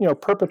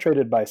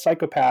 perpetrated by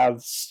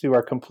psychopaths who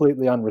are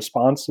completely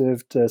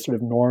unresponsive to sort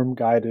of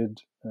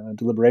norm-guided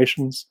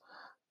deliberations,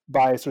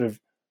 by sort of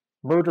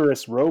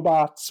murderous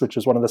robots, which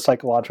is one of the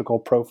psychological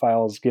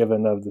profiles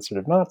given of the sort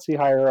of Nazi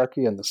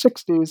hierarchy in the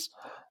 60s,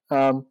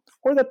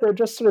 or that they're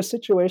just sort of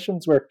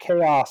situations where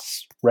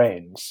chaos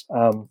reigns.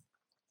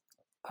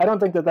 I don't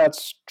think that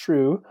that's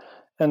true.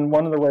 And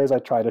one of the ways I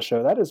try to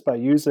show that is by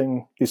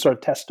using these sort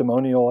of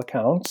testimonial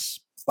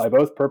accounts by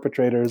both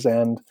perpetrators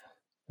and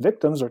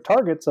victims or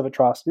targets of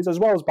atrocities, as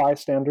well as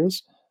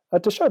bystanders,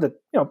 to show that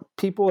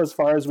people, as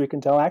far as we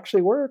can tell,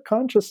 actually were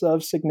conscious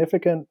of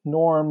significant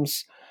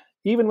norms,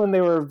 even when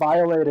they were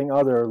violating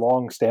other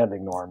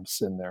long-standing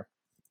norms in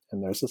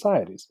their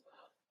societies.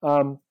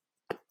 So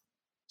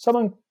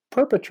among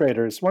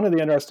perpetrators, one of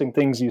the interesting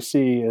things you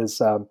see is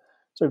sort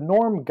of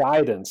norm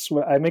guidance.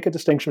 I make a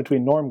distinction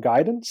between norm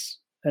guidance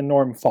and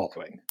norm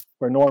following,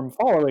 where norm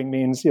following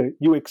means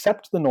you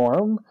accept the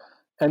norm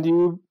and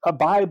you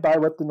abide by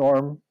what the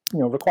norm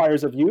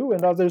requires of you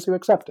and others who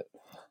accept it.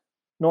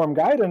 Norm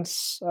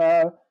guidance,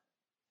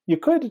 you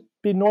could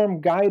be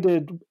norm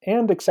guided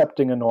and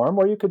accepting a norm,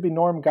 or you could be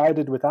norm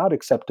guided without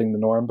accepting the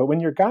norm. But when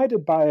you're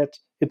guided by it,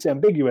 it's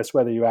ambiguous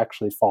whether you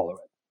actually follow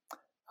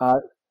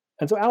it.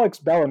 And so Alex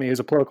Bellamy, who's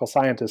a political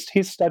scientist,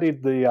 he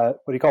studied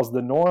what he calls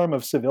the norm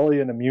of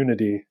civilian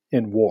immunity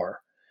in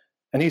war.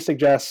 And he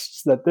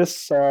suggests that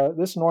this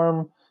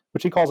norm,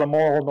 which he calls a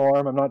moral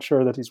norm, I'm not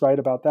sure that he's right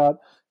about that,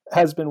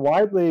 has been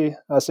widely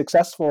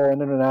successful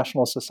in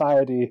international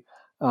society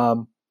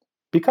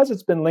because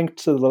it's been linked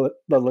to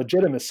the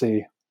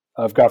legitimacy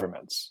of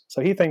governments.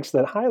 So he thinks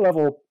that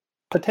high-level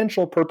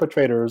potential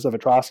perpetrators of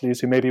atrocities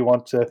who maybe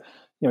want to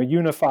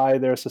unify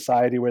their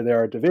society where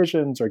there are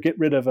divisions or get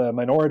rid of a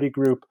minority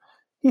group,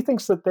 he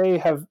thinks that they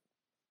have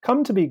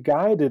come to be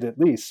guided at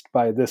least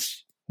by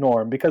this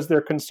norm because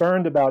they're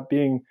concerned about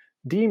being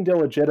deemed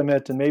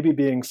illegitimate and maybe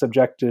being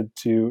subjected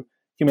to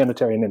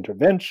humanitarian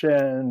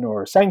intervention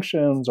or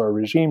sanctions or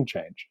regime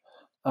change.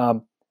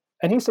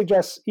 And he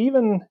suggests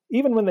even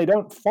when they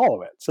don't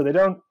follow it, so they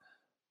don't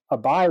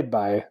abide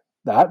by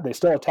that, they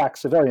still attack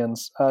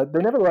civilians, they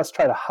nevertheless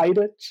try to hide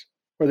it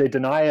or they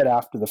deny it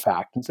after the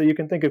fact. And so you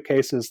can think of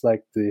cases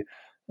like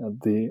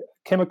the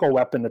chemical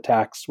weapon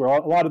attacks, where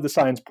a lot of the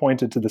signs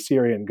pointed to the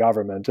Syrian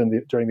government during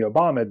the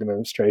Obama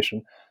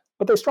administration,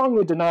 but they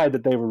strongly denied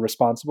that they were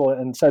responsible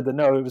and said that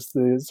no, it was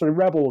the sort of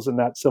rebels in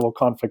that civil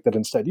conflict that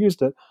instead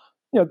used it.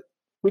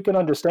 We can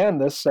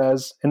understand this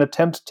as an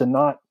attempt to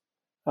not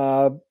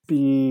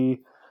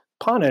be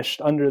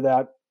punished under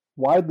that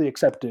widely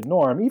accepted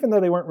norm, even though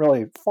they weren't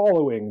really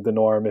following the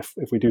norm if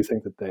we do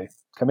think that they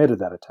committed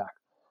that attack.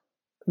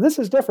 This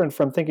is different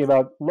from thinking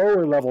about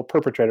lower level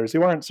perpetrators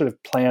who aren't sort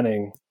of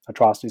planning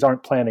atrocities,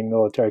 aren't planning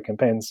military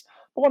campaigns.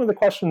 But one of the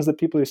questions that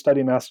people who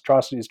study mass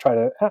atrocities try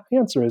to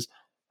answer is,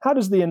 how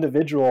does the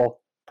individual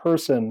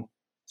person,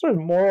 sort of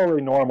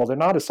morally normal, they're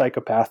not a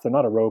psychopath, they're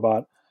not a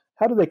robot,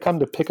 how do they come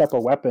to pick up a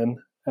weapon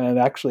and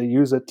actually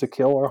use it to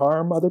kill or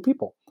harm other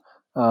people?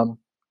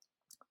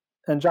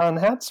 And John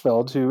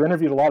Hatzfeld, who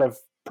interviewed a lot of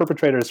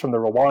perpetrators from the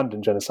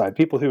Rwandan genocide,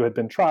 people who had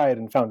been tried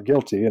and found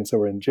guilty and so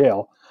were in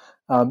jail,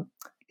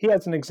 he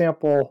has an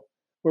example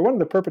where one of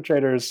the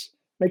perpetrators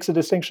makes a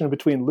distinction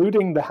between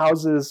looting the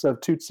houses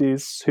of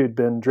Tutsis who'd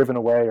been driven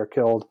away or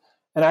killed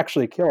and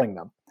actually killing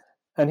them.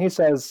 And he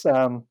says,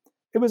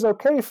 it was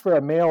okay for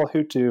a male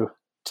Hutu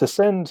to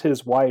send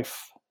his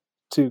wife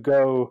to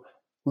go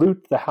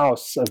loot the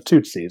house of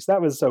Tutsis.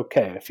 That was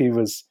okay. If he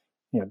was,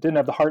 didn't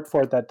have the heart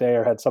for it that day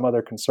or had some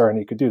other concern,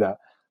 he could do that.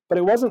 But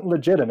it wasn't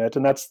legitimate,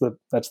 and that's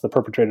the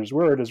perpetrator's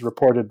word, as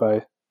reported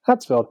by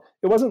Hatzfeld.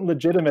 It wasn't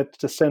legitimate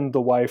to send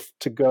the wife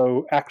to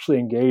go actually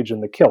engage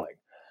in the killing.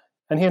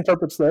 And he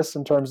interprets this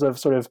in terms of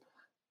sort of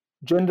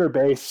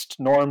gender-based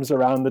norms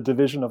around the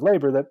division of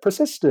labor that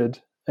persisted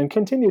and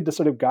continued to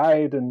sort of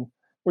guide and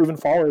were even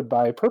followed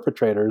by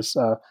perpetrators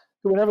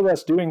who were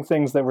nevertheless doing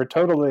things that were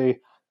totally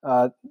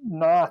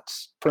not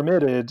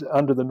permitted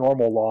under the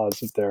normal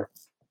laws of their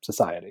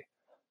society.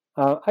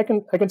 I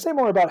can say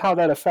more about how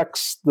that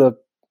affects the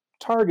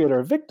target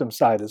or victim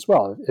side as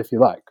well, if you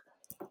like.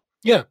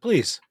 Yeah,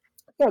 please.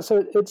 Yeah,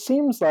 so it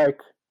seems like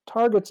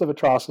targets of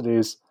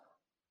atrocities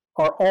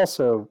are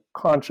also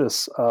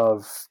conscious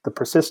of the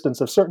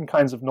persistence of certain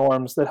kinds of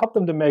norms that help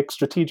them to make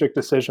strategic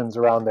decisions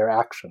around their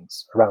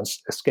actions, around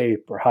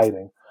escape or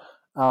hiding.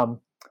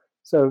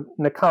 So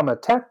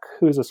Nakama Tek,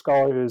 who's a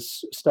scholar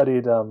who's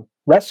studied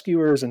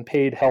rescuers and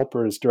paid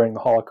helpers during the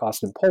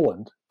Holocaust in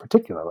Poland,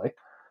 particularly,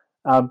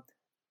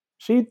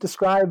 she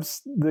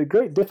describes the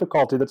great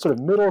difficulty that sort of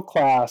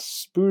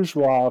middle-class,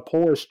 bourgeois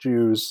Polish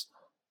Jews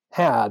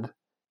had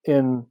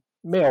in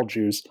male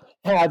Jews,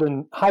 had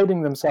in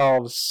hiding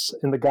themselves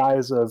in the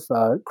guise of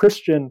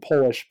Christian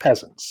Polish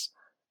peasants.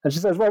 And she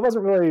says, well, it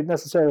wasn't really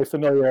necessarily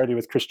familiarity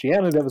with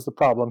Christianity that was the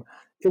problem.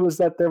 It was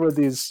that there were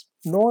these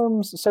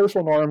norms,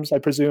 social norms, I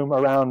presume,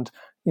 around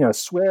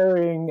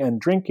swearing and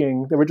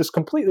drinking that were just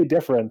completely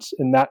different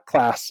in that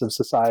class of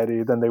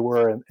society than they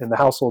were in the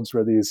households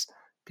where these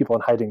people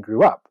in hiding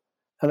grew up.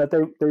 and that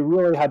they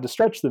really had to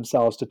stretch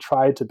themselves to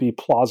try to be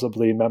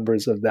plausibly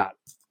members of that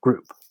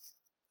group.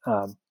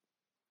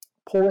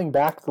 Pulling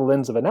back the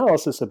lens of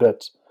analysis a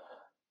bit,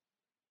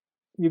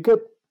 you get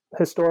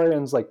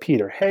historians like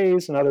Peter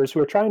Hayes and others who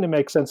are trying to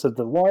make sense of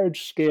the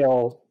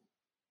large-scale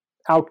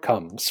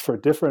outcomes for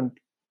different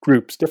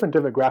groups, different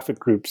demographic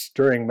groups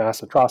during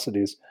mass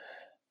atrocities.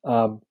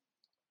 And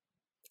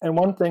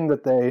one thing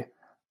that they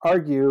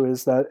argue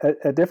is that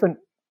at different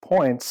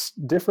points,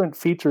 different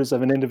features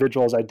of an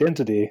individual's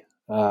identity,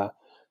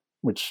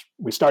 which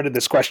we started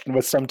this question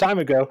with some time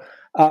ago,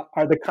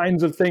 are the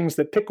kinds of things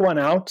that pick one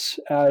out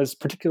as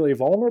particularly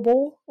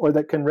vulnerable or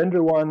that can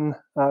render one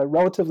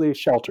relatively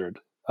sheltered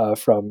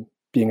from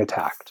being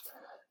attacked.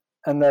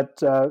 And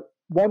that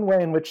one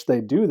way in which they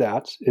do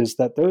that is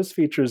that those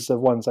features of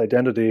one's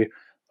identity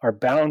are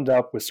bound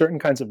up with certain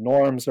kinds of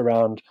norms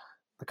around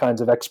the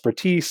kinds of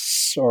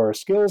expertise or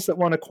skills that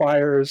one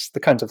acquires, the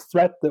kinds of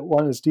threat that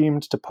one is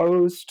deemed to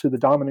pose to the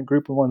dominant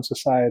group in one's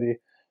society.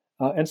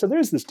 And so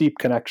there's this deep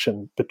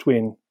connection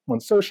between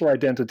one's social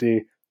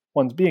identity,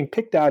 one's being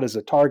picked out as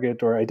a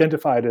target or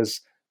identified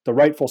as the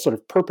rightful sort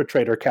of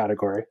perpetrator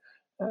category,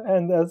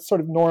 and the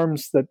sort of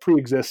norms that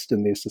pre-exist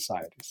in these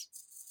societies.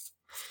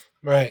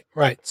 Right.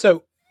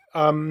 So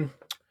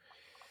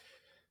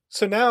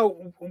now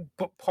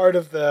part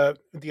of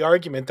the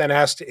argument then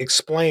has to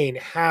explain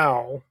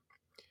how,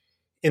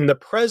 in the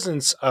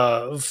presence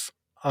of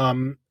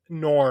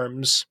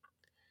norms,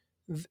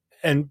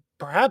 and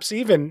perhaps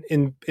even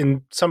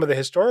in some of the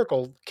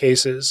historical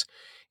cases,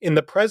 in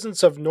the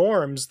presence of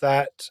norms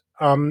that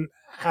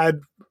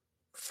had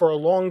for a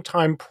long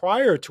time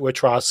prior to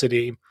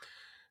atrocity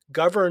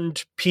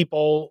governed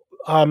people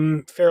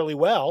fairly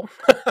well,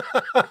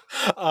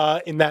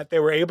 in that they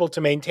were able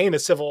to maintain a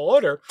civil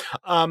order,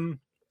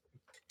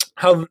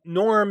 how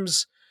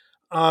norms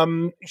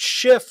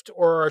shift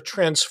or are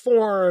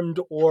transformed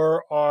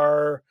or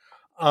are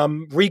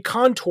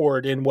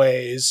recontoured in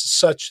ways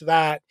such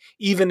that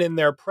even in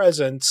their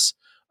presence,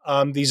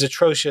 these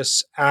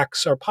atrocious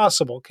acts are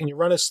possible. Can you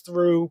run us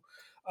through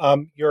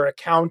your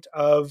account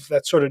of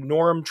that sort of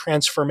norm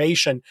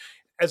transformation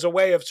as a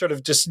way of sort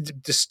of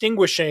just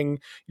distinguishing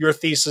your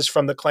thesis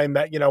from the claim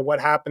that,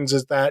 what happens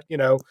is that,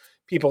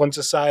 people in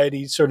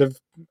society sort of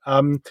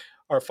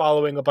are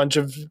following a bunch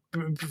of,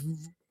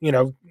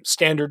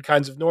 standard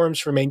kinds of norms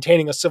for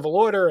maintaining a civil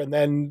order, and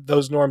then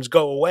those norms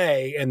go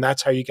away, and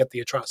that's how you get the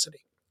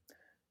atrocity?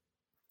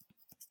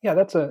 Yeah,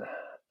 that's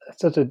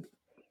such a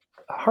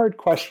hard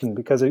question,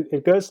 because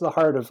it goes to the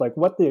heart of like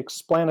what the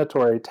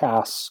explanatory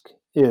task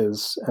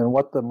is and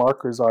what the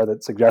markers are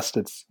that suggest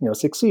it's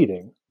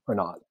succeeding or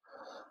not.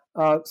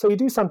 So you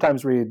do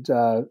sometimes read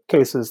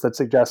cases that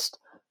suggest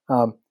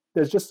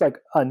there's just like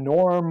a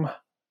norm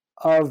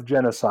of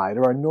genocide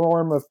or a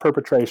norm of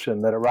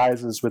perpetration that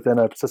arises within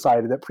a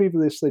society that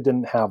previously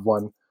didn't have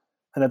one,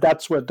 and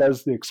that's what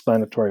does the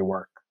explanatory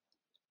work.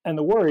 And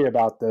the worry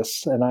about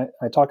this, and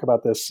I talk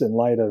about this in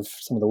light of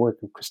some of the work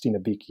of Cristina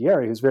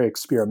Bicchieri, who's very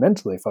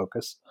experimentally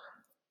focused,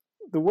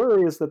 the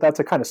worry is that that's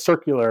a kind of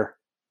circular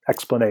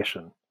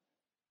explanation.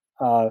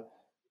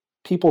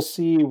 People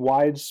see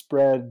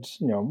widespread,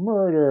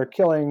 murder,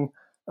 killing,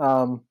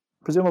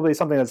 presumably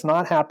something that's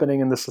not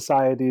happening in the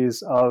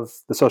societies of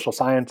the social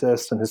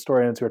scientists and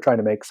historians who are trying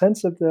to make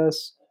sense of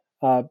this,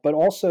 but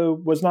also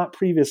was not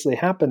previously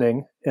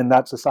happening in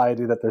that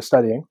society that they're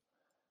studying.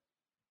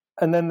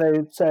 And then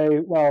they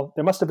say, well,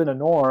 there must have been a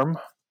norm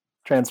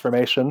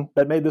transformation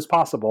that made this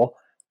possible.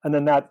 And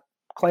then that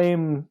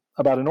claim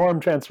about a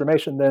norm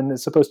transformation then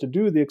is supposed to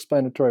do the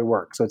explanatory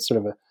work. So it's sort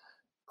of a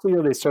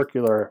clearly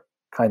circular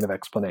kind of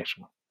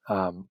explanation.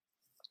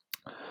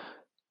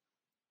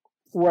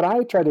 What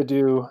I try to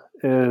do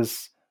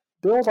is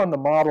build on the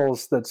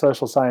models that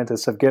social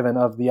scientists have given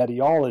of the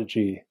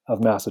etiology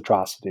of mass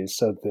atrocities.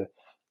 So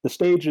the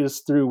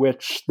stages through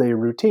which they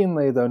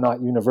routinely, though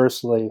not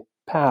universally,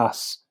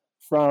 pass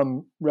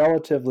from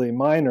relatively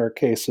minor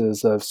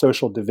cases of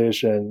social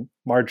division,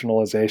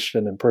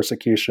 marginalization, and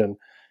persecution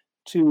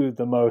to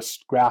the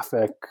most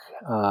graphic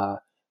sort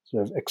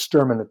of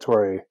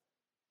exterminatory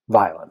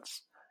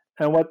violence.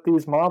 And what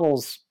these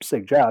models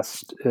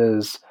suggest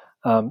is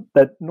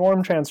that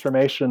norm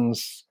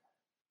transformations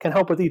can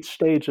help with each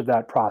stage of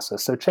that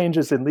process. So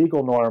changes in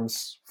legal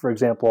norms, for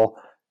example,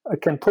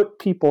 can put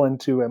people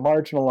into a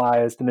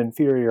marginalized and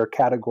inferior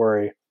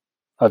category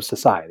of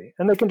society.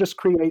 And they can just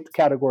create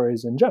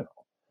categories in general.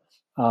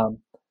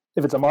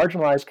 If it's a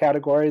marginalized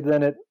category,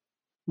 then it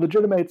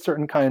legitimates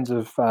certain kinds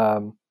of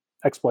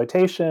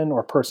exploitation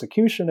or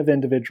persecution of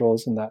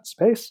individuals in that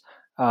space.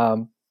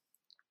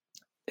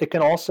 It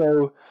can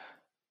also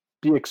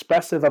be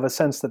expressive of a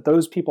sense that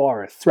those people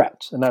are a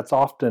threat, and that's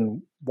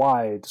often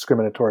why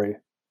discriminatory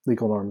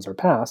legal norms are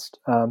passed.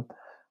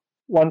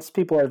 Once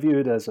people are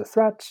viewed as a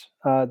threat,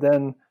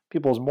 then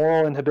people's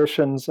moral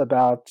inhibitions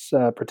about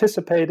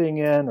participating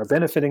in or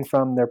benefiting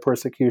from their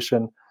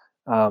persecution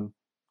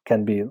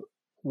can be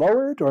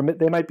lowered, or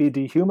they might be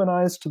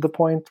dehumanized to the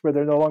point where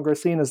they're no longer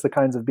seen as the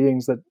kinds of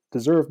beings that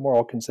deserve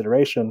moral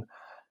consideration.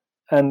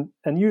 And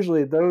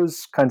usually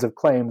those kinds of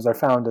claims are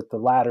found at the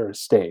latter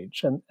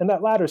stage. And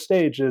that latter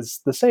stage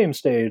is the same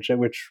stage at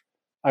which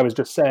I was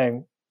just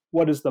saying,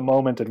 what is the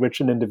moment at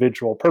which an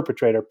individual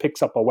perpetrator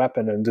picks up a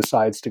weapon and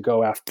decides to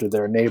go after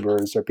their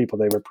neighbors or people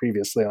they were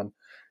previously on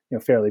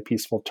fairly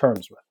peaceful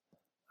terms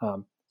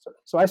with.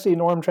 So I see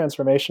norm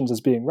transformations as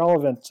being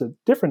relevant to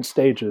different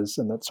stages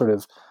in that sort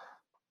of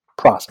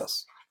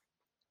process.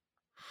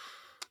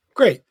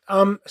 Great.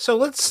 So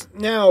let's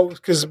now,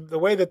 because the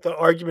way that the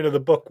argument of the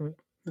book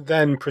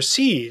then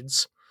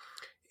proceeds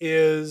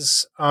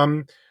is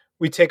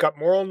we take up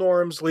moral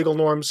norms, legal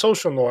norms,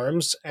 social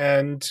norms,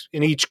 and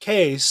in each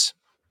case,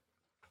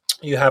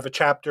 you have a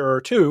chapter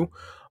or two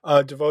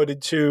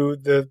devoted to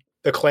the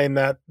claim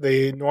that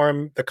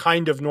the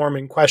kind of norm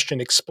in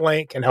question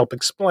can help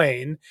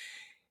explain,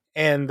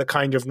 and the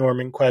kind of norm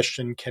in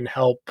question can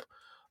help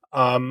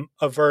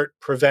avert,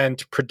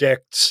 prevent,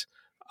 predict,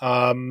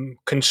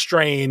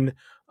 constrain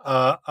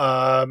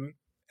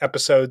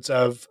episodes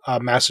of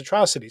mass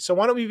atrocity. So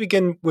why don't we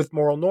begin with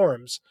moral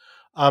norms?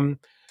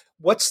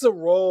 What's the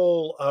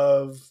role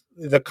of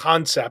the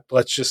concept,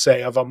 let's just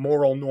say, of a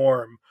moral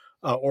norm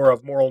or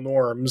of moral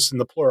norms in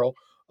the plural?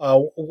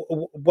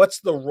 What's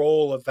the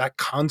role of that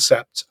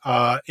concept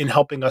in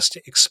helping us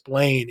to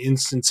explain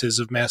instances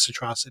of mass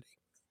atrocity?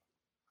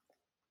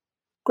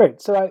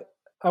 Great. So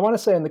I want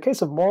to say in the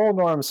case of moral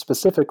norms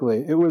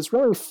specifically, it was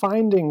really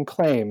finding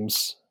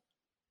claims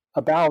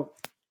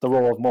about the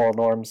role of moral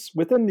norms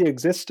within the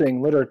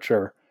existing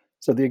literature.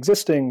 So the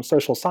existing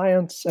social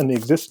science and the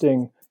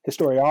existing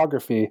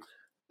historiography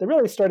that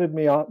really started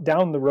me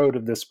down the road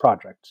of this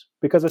project.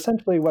 Because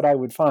essentially what I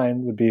would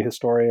find would be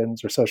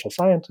historians or social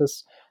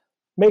scientists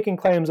making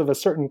claims of a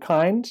certain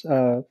kind,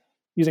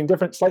 using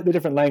slightly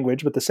different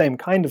language, but the same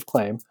kind of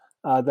claim,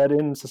 that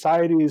in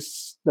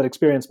societies that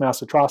experience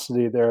mass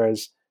atrocity, there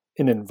is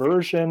an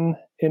inversion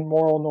in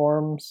moral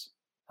norms.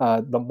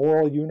 The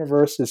moral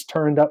universe is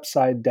turned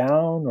upside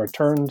down or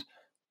turned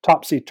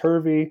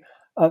topsy-turvy.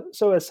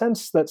 So a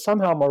sense that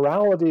somehow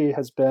morality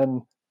has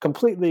been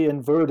completely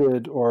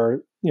inverted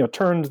or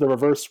turned the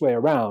reverse way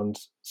around,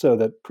 so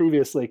that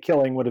previously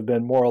killing would have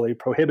been morally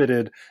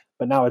prohibited,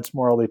 but now it's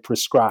morally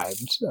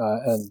prescribed.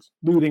 And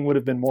looting would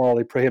have been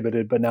morally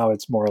prohibited, but now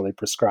it's morally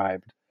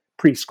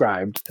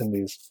prescribed in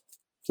these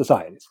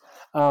societies.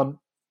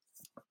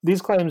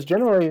 These claims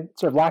generally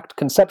sort of lacked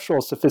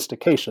conceptual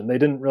sophistication. They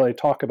didn't really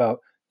talk about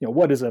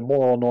what is a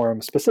moral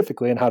norm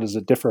specifically and how does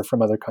it differ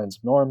from other kinds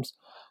of norms.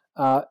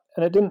 And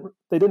they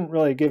didn't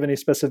really give any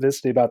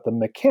specificity about the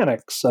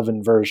mechanics of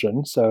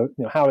inversion. So,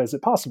 how is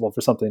it possible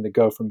for something to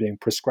go from being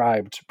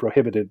prescribed to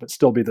prohibited, but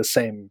still be the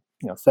same,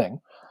 thing?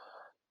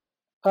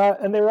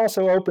 And they were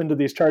also open to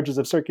these charges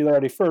of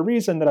circularity for a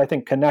reason that I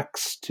think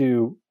connects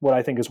to what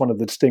I think is one of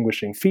the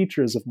distinguishing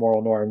features of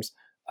moral norms.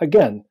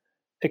 Again,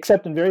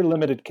 except in very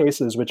limited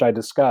cases, which I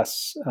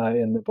discuss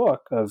in the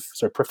book, of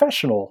sort of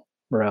professional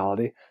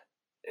morality,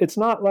 it's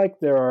not like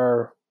there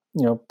are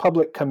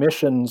public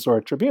commissions or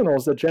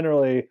tribunals that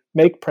generally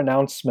make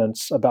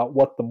pronouncements about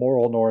what the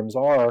moral norms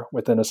are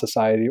within a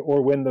society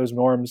or when those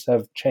norms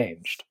have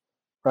changed,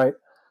 right?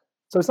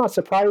 So it's not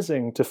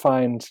surprising to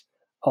find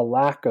a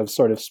lack of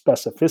sort of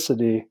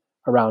specificity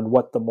around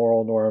what the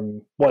moral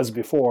norm was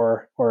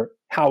before or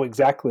how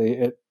exactly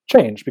it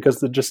changed, because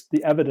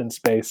the evidence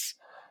base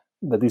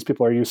that these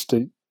people are used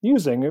to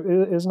using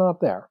is not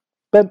there.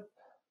 But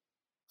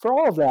for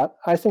all of that,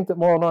 I think that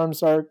moral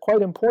norms are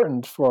quite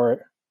important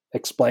for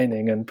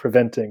explaining and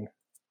preventing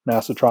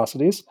mass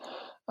atrocities,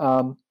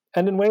 and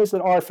in ways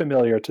that are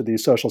familiar to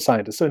these social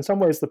scientists. So in some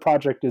ways, the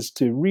project is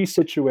to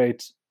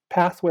resituate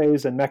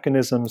pathways and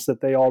mechanisms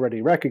that they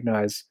already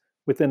recognize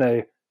within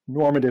a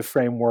normative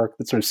framework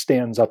that sort of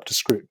stands up to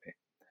scrutiny.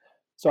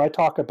 So I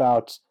talk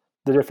about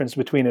the difference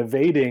between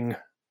evading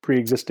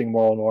pre-existing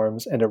moral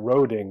norms and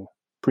eroding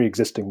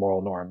pre-existing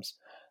moral norms.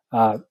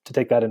 To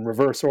take that in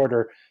reverse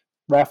order,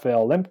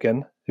 Raphael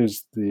Lemkin,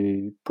 who's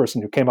the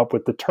person who came up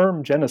with the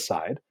term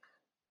genocide,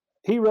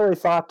 he really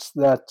thought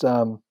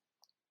that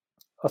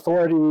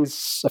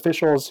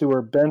officials who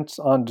were bent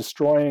on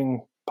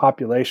destroying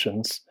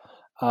populations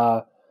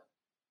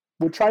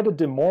would try to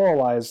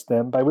demoralize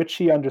them, by which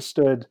he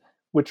understood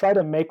would try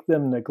to make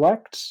them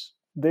neglect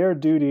their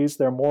duties,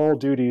 their moral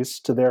duties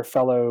to their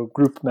fellow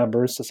group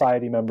members,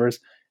 society members,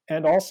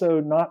 and also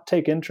not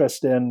take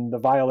interest in the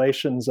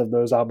violations of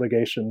those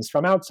obligations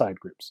from outside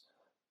groups.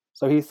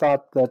 So he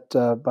thought that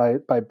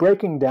by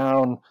breaking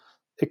down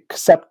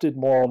accepted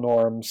moral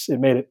norms, it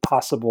made it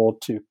possible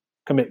to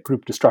commit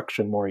group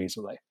destruction more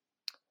easily.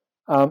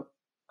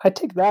 I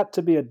take that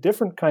to be a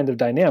different kind of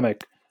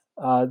dynamic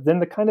than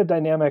the kind of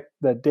dynamic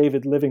that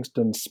David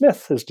Livingstone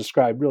Smith has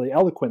described really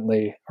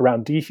eloquently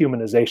around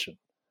dehumanization.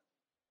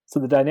 So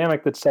the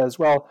dynamic that says,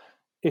 well,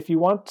 if you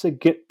want to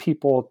get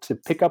people to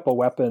pick up a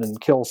weapon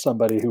and kill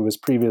somebody who was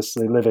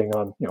previously living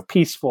on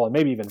peaceful and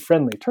maybe even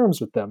friendly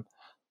terms with them,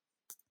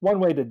 one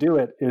way to do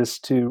it is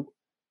to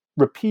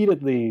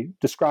repeatedly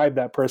describe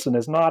that person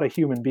as not a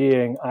human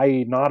being,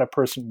 i.e. not a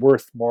person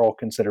worth moral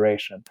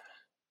consideration.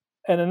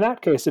 And in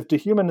that case, if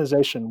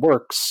dehumanization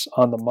works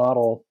on the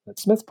model that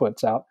Smith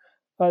puts out,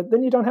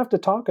 then you don't have to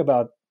talk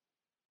about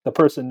the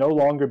person no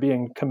longer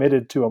being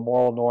committed to a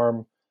moral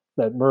norm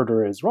that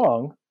murder is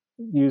wrong.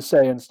 You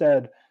say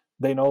instead,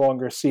 they no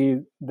longer see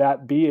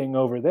that being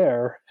over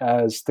there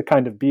as the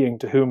kind of being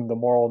to whom the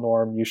moral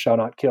norm "you shall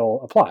not kill"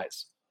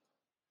 applies.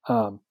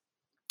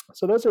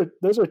 So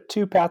those are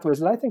two pathways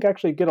that I think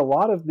actually get a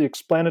lot of the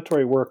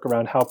explanatory work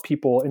around how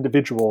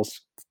individuals,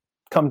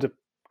 come to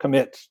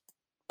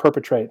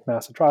perpetrate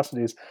mass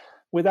atrocities,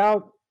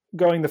 without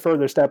going the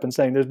further step and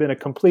saying there's been a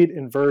complete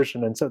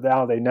inversion, and so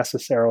now they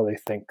necessarily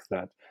think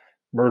that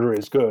murder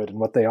is good and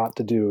what they ought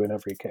to do in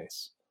every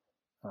case.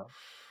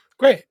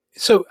 Great.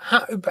 So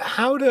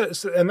how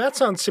does, and that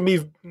sounds to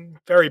me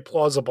very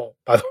plausible,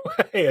 by the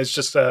way, as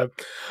just an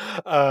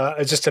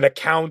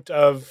account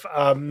of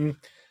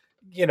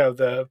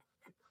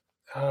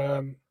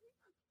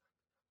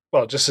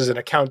just as an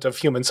account of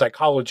human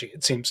psychology,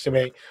 it seems to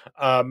me.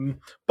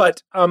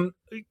 But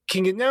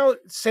can you now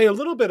say a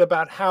little bit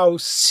about how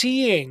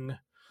seeing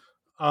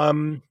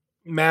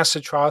mass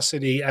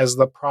atrocity as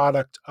the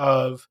product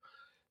of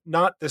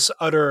not this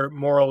utter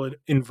moral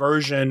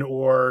inversion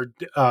or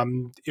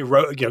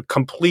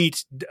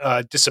complete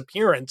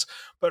disappearance,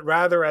 but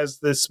rather as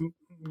this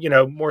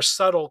more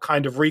subtle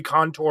kind of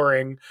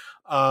recontouring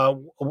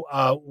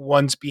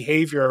one's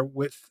behavior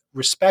with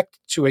respect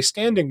to a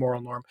standing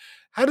moral norm?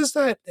 How does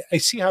that? I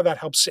see how that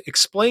helps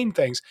explain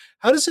things.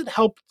 How does it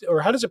help,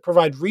 or how does it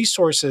provide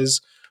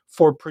resources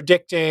for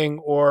predicting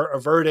or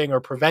averting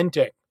or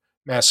preventing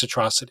mass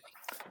atrocity?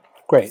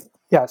 Great.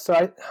 Yeah.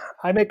 So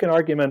I make an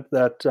argument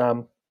that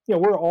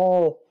we're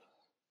all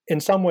in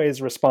some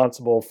ways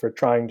responsible for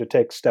trying to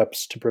take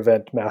steps to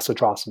prevent mass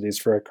atrocities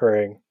from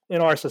occurring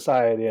in our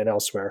society and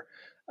elsewhere.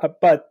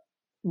 But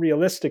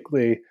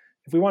realistically,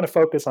 if we want to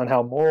focus on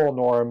how moral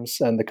norms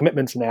and the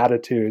commitments and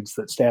attitudes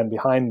that stand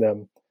behind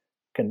them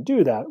can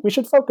do that, we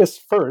should focus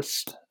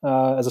first,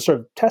 as a sort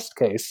of test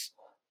case,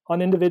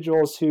 on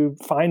individuals who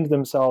find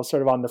themselves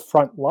sort of on the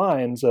front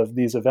lines of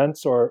these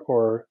events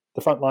or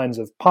the front lines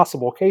of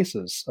possible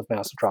cases of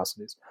mass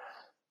atrocities.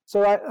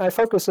 So I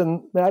focus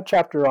in that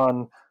chapter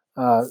on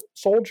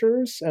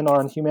soldiers and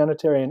on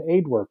humanitarian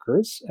aid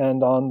workers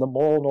and on the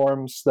moral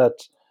norms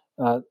that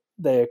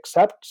they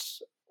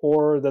accept,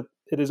 or that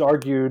it is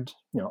argued,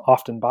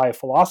 often by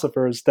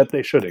philosophers, that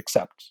they should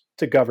accept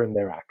to govern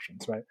their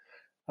actions, right?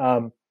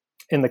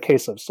 In the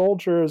case of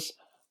soldiers,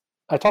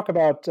 I talk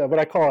about what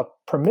I call a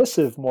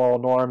permissive moral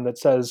norm that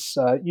says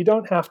you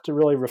don't have to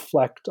really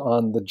reflect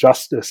on the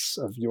justice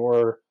of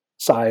your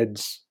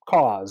side's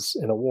cause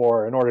in a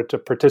war in order to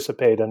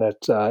participate in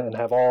it and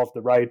have all of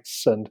the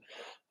rights and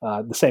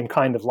the same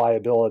kind of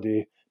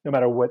liability, no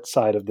matter what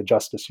side of the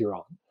justice you're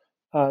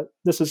on.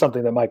 This is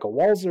something that Michael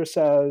Walzer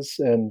says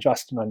in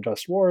Just and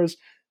Unjust Wars.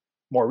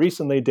 More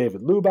recently,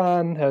 David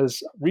Luban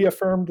has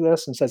reaffirmed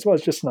this and says, well,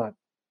 it's just not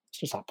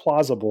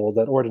plausible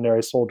that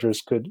ordinary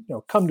soldiers could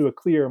come to a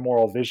clear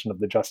moral vision of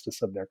the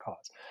justice of their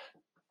cause.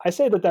 I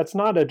say that that's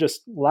not a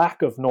just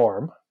lack of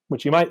norm,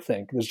 which you might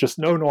think. There's just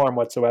no norm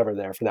whatsoever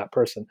there for that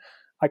person.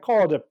 I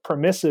call it a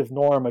permissive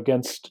norm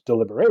against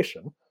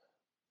deliberation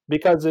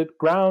because it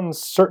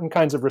grounds certain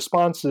kinds of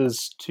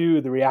responses to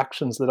the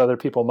reactions that other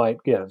people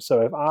might give.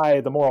 So if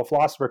I, the moral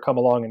philosopher, come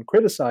along and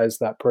criticize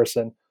that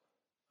person,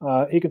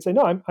 he can say,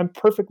 no, I'm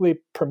perfectly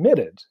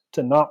permitted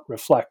to not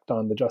reflect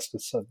on the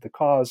justice of the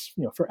cause,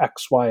 for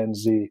X, Y, and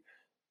Z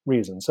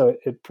reasons. So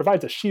it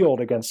provides a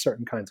shield against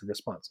certain kinds of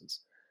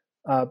responses.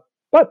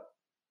 But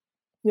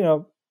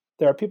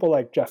there are people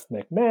like Jeff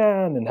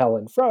McMahon and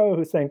Helen Froh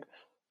who think,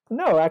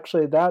 no,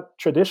 actually, that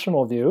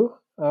traditional view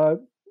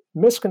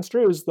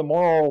misconstrues the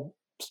moral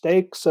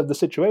stakes of the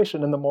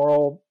situation and the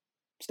moral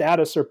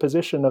status or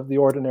position of the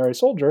ordinary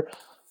soldier.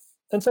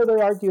 And so they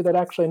argue that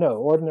actually, no,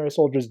 ordinary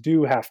soldiers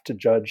do have to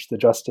judge the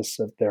justice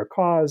of their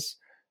cause,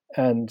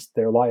 and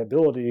their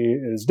liability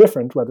is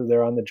different whether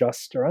they're on the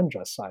just or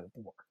unjust side of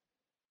the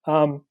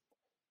war.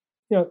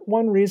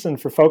 One reason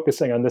for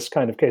focusing on this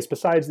kind of case,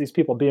 besides these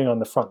people being on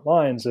the front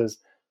lines, is,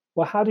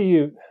 well, how do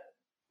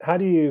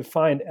you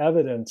find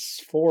evidence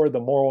for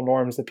the moral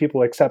norms that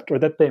people accept or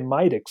that they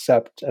might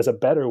accept as a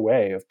better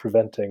way of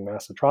preventing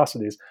mass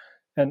atrocities?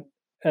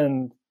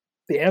 And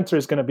the answer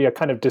is going to be a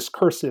kind of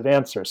discursive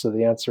answer. So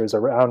the answer is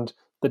around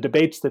the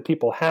debates that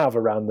people have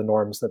around the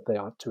norms that they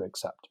ought to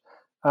accept.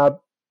 But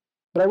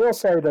I will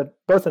say that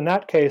both in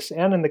that case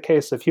and in the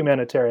case of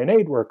humanitarian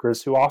aid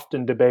workers who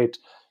often debate,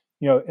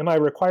 am I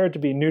required to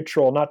be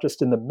neutral, not just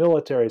in the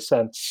military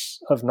sense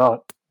of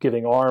not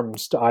giving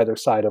arms to either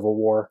side of a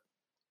war,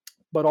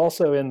 but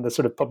also in the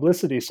sort of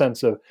publicity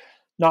sense of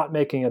not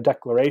making a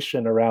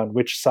declaration around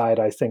which side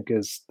I think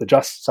is the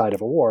just side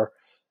of a war.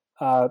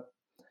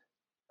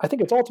 I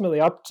think it's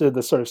ultimately up to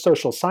the sort of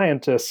social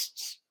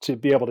scientists to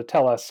be able to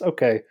tell us,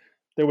 okay,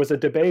 there was a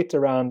debate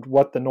around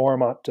what the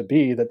norm ought to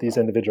be that these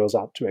individuals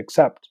ought to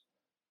accept.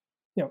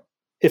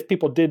 If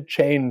people did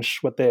change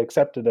what they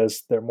accepted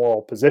as their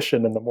moral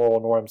position and the moral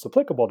norms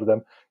applicable to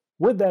them,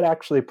 would that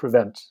actually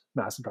prevent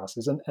mass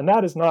atrocities? And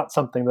that is not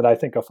something that I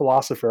think a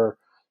philosopher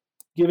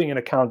giving an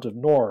account of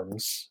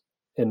norms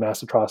in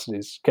mass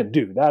atrocities can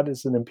do. That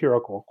is an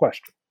empirical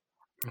question.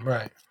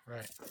 Right.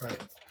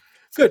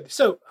 Good.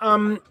 So,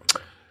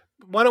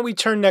 why don't we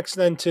turn next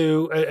then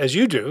to, as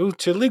you do,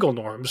 to legal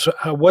norms?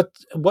 What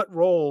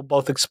role,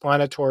 both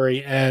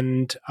explanatory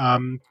and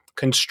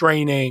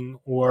constraining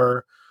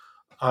or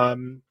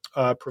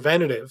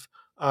preventative,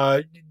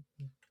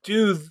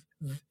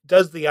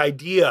 does the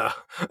idea,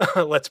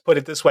 let's put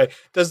it this way,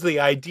 does the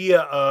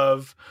idea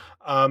of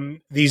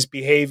these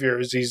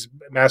behaviors, these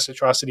mass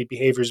atrocity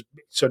behaviors,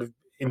 sort of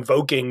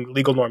invoking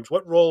legal norms,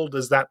 what role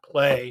does that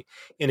play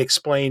in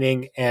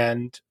explaining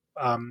and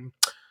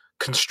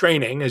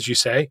constraining, as you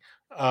say,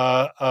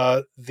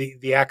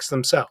 the acts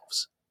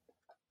themselves?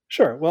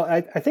 Sure. Well,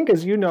 I think,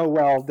 as you know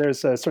well,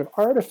 there's a sort of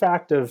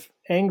artifact of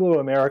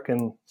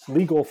Anglo-American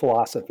legal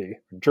philosophy,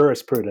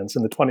 jurisprudence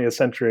in the 20th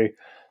century,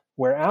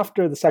 where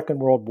after the Second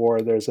World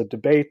War, there's a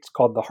debate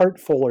called the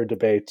Hart-Fuller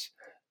debate,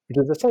 which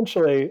is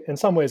essentially, in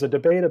some ways, a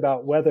debate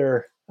about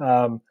whether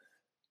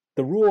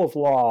the rule of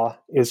law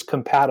is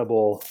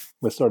compatible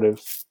with sort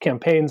of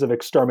campaigns of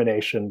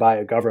extermination by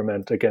a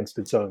government against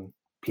its own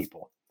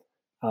people.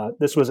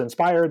 This was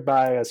inspired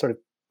by a sort of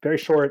very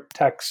short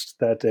text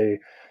that a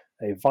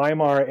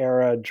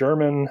Weimar-era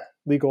German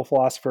legal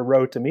philosopher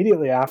wrote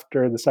immediately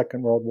after the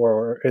Second World War,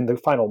 or in the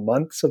final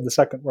months of the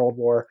Second World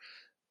War,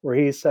 where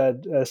he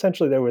said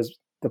essentially there was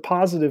the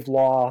positive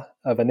law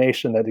of a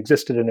nation that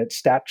existed in its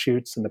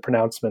statutes and the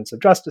pronouncements of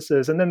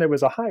justices, and then there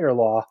was a higher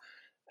law,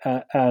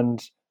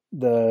 and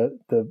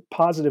the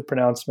positive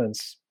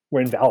pronouncements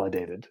were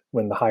invalidated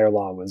when the higher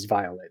law was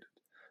violated.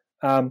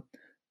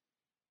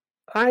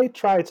 I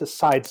try to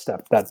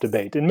sidestep that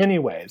debate in many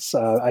ways.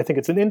 I think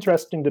it's an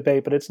interesting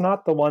debate, but it's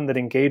not the one that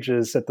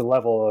engages at the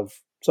level of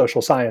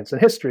social science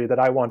and history that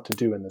I want to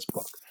do in this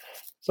book.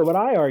 So what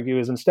I argue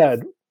is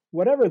instead,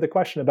 whatever the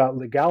question about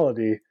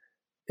legality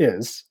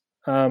is,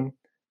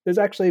 there's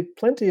actually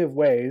plenty of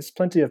ways,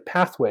 plenty of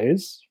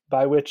pathways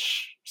by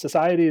which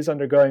societies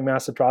undergoing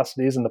mass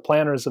atrocities and the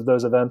planners of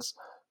those events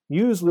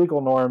use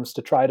legal norms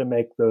to try to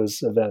make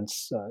those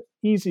events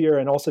easier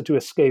and also to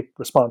escape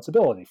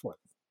responsibility for them.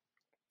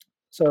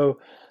 So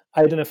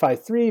I identify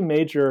three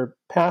major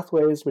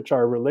pathways which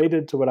are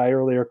related to what I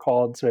earlier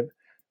called sort of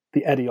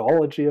the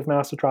etiology of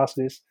mass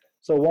atrocities.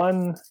 So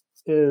one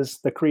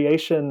is the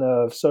creation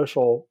of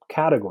social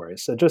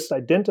categories. So just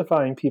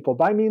identifying people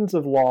by means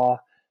of law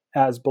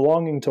as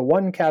belonging to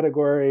one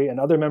category and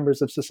other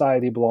members of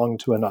society belong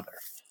to another.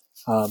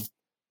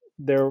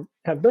 There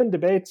have been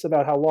debates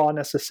about how law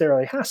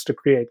necessarily has to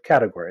create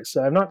categories.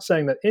 So I'm not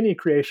saying that any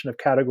creation of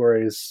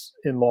categories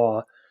in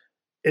law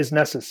is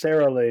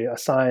necessarily a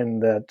sign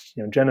that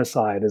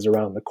genocide is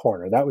around the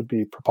corner. That would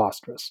be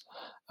preposterous.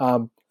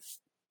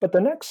 But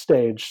the next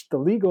stage, the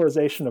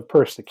legalization of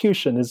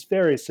persecution, is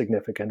very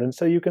significant. And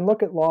so you can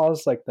look at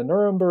laws like the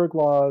Nuremberg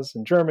laws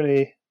in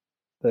Germany,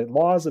 the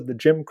laws of the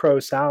Jim Crow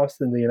South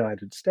in the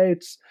United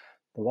States,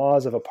 the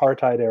laws of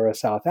apartheid-era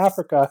South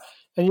Africa,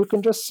 and you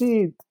can just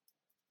see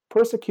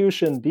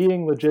persecution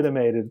being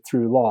legitimated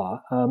through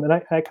law. And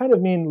I kind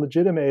of mean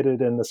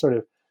legitimated in the sort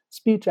of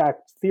Speech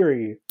Act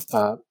theory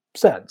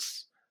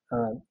sense.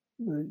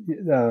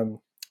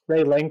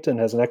 Ray Langton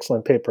has an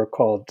excellent paper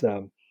called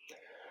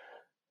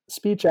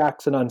Speech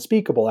Acts and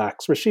Unspeakable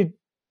Acts, where she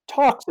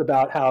talks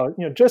about how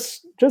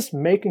just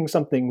making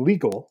something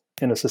legal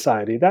in a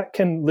society that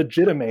can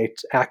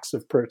legitimate acts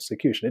of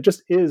persecution. It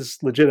just is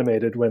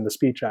legitimated when the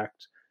Speech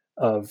Act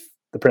of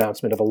the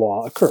pronouncement of a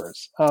law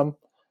occurs.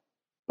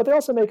 But they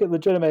also make it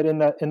legitimate in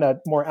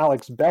that more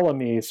Alex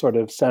Bellamy sort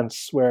of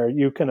sense, where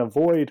you can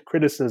avoid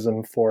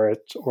criticism for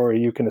it, or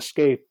you can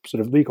escape sort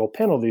of legal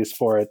penalties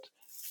for it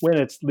when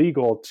it's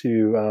legal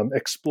to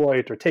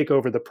exploit or take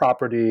over the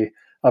property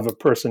of a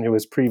person who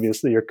was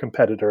previously your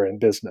competitor in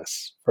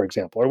business, for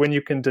example, or when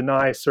you can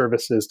deny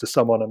services to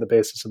someone on the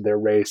basis of their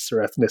race or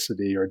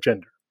ethnicity or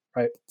gender,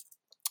 right?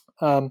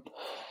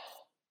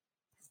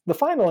 The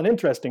final and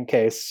interesting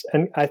case,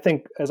 and I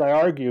think, as I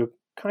argue,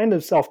 kind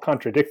of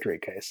self-contradictory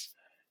case,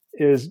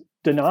 is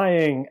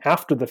denying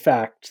after the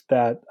fact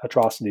that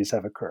atrocities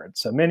have occurred.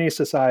 So many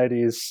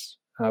societies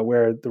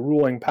where the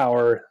ruling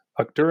power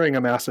during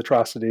a mass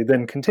atrocity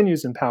then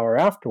continues in power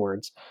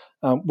afterwards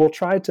will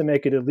try to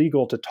make it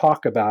illegal to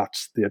talk about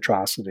the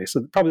atrocity.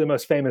 So probably the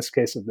most famous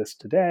case of this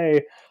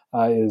today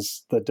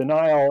is the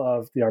denial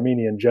of the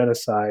Armenian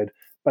genocide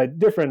by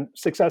different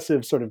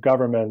successive sort of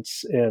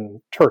governments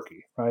in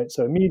Turkey, right?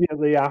 So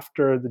immediately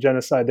after the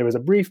genocide, there was a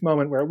brief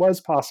moment where it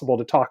was possible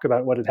to talk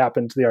about what had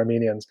happened to the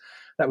Armenians.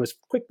 That was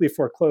quickly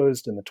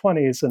foreclosed in the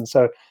 1920s, and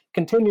so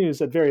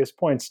continues at various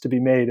points to be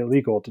made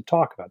illegal to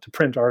talk about, to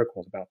print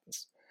articles about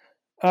this.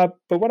 But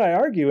what I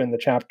argue in the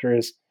chapter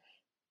is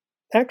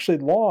actually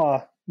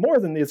law, more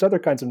than these other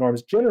kinds of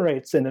norms,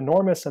 generates an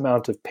enormous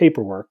amount of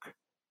paperwork.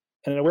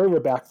 And in a way, we're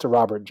back to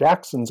Robert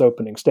Jackson's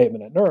opening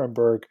statement at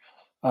Nuremberg.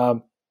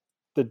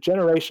 The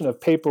generation of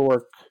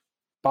paperwork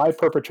by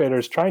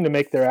perpetrators trying to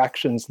make their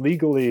actions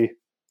legally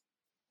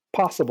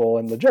possible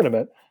and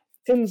legitimate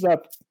ends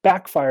up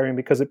backfiring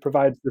because it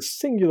provides the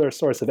singular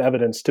source of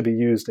evidence to be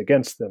used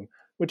against them,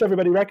 which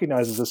everybody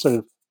recognizes as sort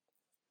of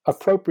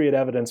appropriate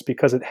evidence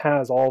because it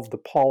has all of the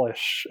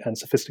polish and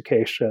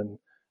sophistication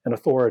and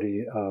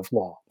authority of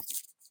law.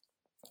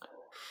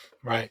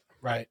 Right,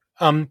 right.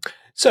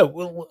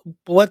 So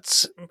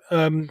let's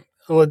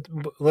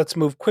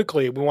move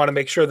quickly. We want to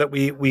make sure that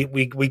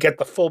we get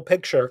the full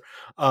picture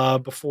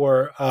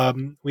before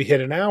we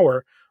hit an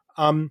hour.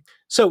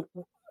 So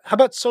how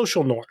about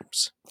social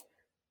norms?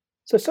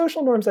 So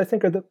social norms, I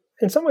think, are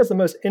in some ways the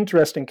most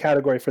interesting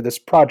category for this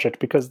project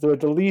because they're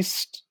the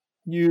least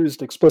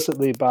used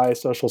explicitly by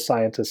social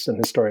scientists and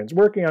historians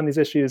working on these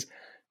issues.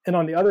 And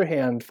on the other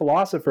hand,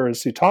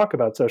 philosophers who talk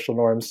about social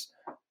norms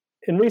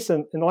in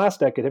the last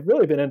decade have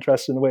really been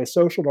interested in the way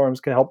social norms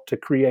can help to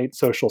create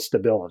social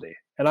stability.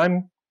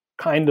 And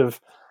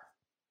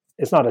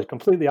it's not a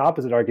completely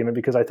opposite argument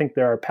because I think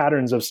there are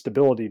patterns of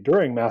stability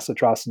during mass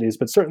atrocities,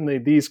 but certainly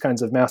these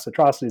kinds of mass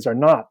atrocities are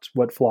not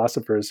what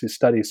philosophers who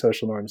study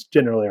social norms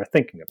generally are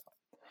thinking about.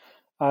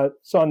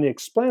 So on the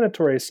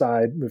explanatory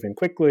side, moving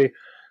quickly,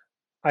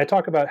 I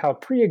talk about how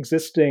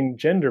pre-existing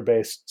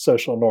gender-based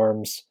social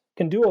norms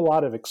can do a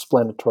lot of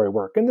explanatory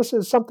work. And this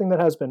is something that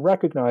has been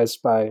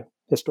recognized by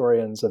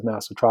historians of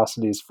mass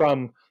atrocities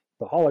from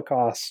the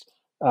Holocaust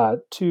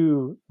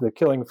to the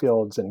killing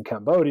fields in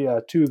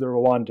Cambodia to the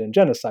Rwandan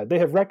genocide. They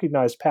have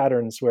recognized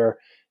patterns where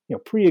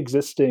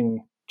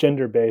pre-existing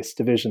gender-based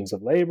divisions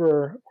of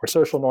labor or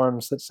social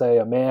norms that say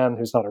a man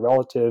who's not a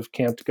relative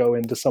can't go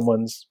into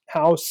someone's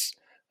house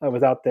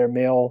without their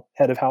male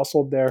head of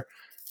household there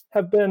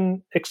have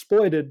been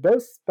exploited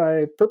both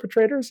by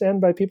perpetrators and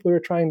by people who are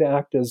trying to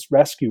act as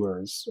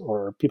rescuers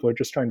or people who are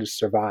just trying to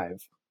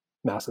survive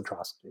mass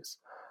atrocities.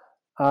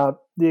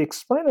 The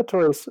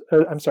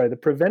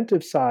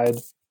preventive side,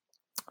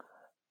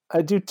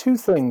 I do two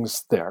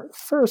things there.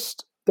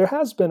 First, there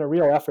has been a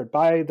real effort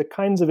by the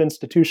kinds of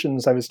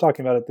institutions I was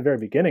talking about at the very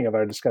beginning of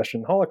our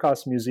discussion,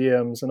 Holocaust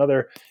museums and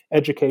other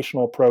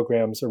educational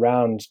programs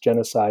around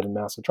genocide and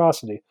mass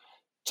atrocity,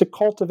 to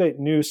cultivate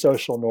new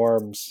social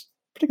norms,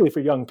 particularly for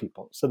young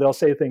people. So they'll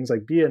say things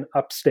like, be an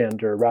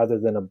upstander rather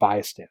than a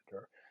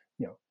bystander.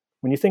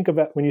 When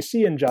you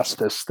see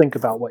injustice, think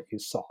about what you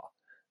saw.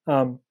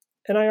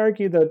 And I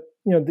argue that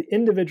the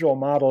individual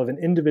model of an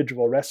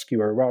individual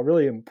rescuer, while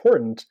really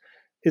important,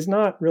 is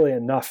not really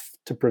enough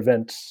to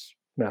prevent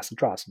mass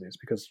atrocities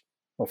because,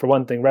 well, for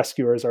one thing,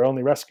 rescuers are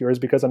only rescuers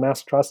because a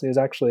mass atrocity is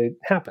actually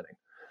happening.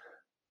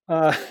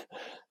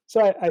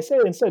 So I say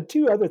instead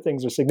two other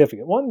things are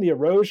significant. One, the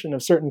erosion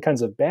of certain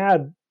kinds of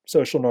bad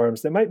social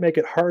norms that might make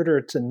it harder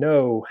to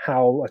know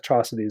how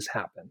atrocities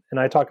happen. And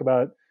I talk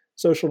about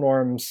social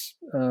norms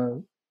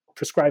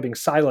prescribing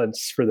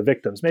silence for the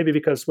victims, maybe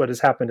because what has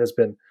happened has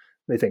been,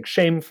 they think,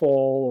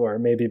 shameful, or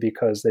maybe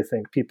because they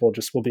think people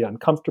just will be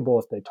uncomfortable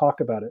if they talk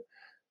about it.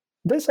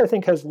 This, I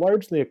think, has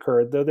largely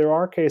occurred, though there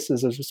are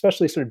cases of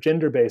especially sort of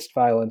gender-based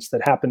violence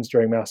that happens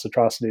during mass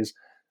atrocities,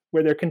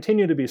 where there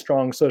continue to be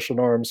strong social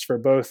norms for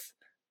both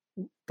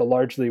the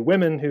largely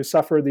women who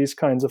suffer these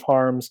kinds of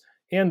harms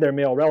and their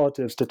male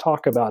relatives to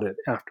talk about it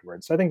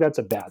afterwards. I think that's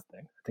a bad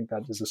thing. I think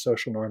that is a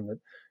social norm that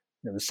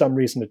there's some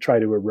reason to try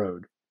to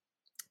erode.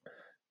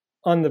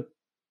 On the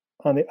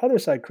other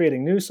side,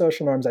 creating new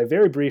social norms, I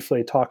very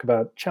briefly talk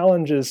about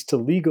challenges to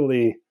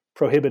legally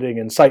prohibiting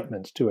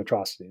incitement to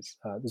atrocities.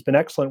 There's been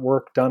excellent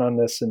work done on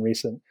this in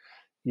recent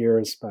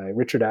years by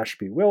Richard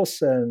Ashby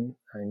Wilson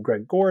and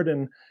Greg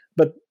Gordon,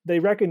 but they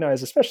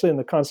recognize, especially in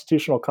the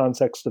constitutional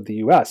context of the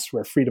US,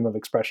 where freedom of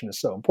expression is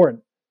so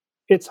important,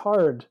 it's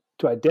hard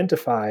to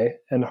identify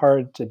and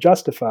hard to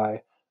justify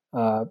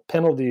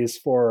penalties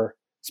for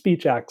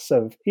speech acts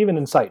of even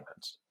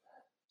incitement.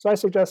 So I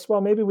suggest,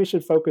 well, maybe we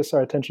should focus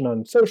our attention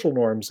on social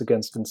norms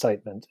against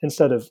incitement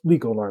instead of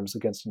legal norms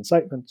against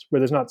incitement, where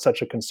there's not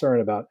such a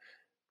concern about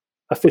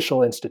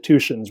official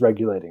institutions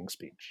regulating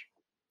speech.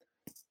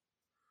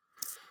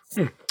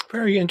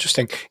 Very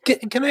interesting.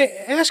 Can I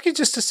ask you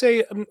just to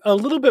say a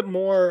little bit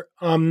more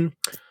on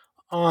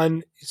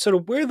sort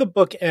of where the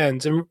book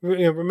ends? And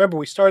remember,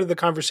 we started the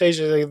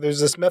conversation,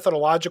 there's this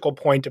methodological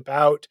point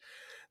about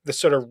the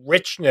sort of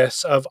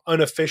richness of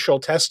unofficial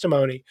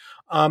testimony.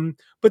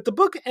 But the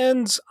book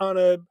ends on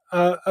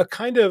a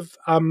kind of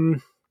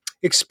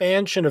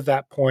expansion of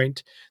that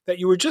point that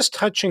you were just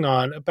touching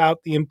on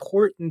about the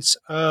importance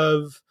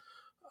of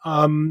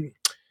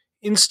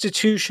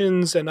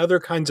institutions and other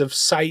kinds of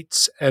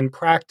sites and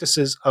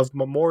practices of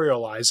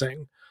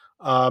memorializing,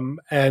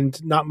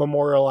 and not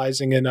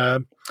memorializing in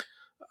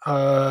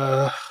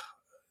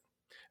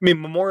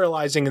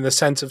memorializing in the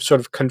sense of sort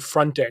of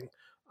confronting,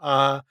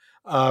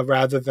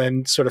 rather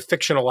than sort of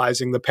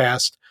fictionalizing the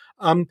past.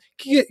 Can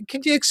you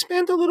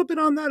expand a little bit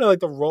on that, like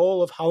the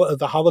role of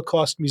the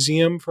Holocaust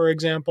Museum, for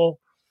example?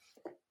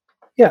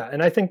 Yeah,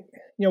 and I think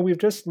we've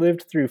just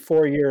lived through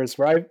 4 years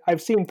where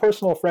I've seen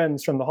personal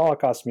friends from the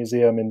Holocaust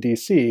Museum in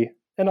DC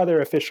and other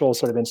official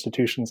sort of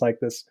institutions like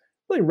this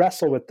really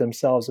wrestle with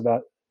themselves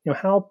about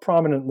how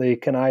prominently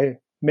can I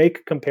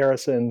make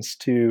comparisons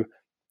to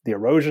the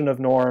erosion of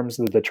norms,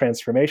 the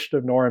transformation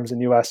of norms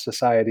in U.S.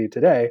 society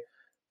today,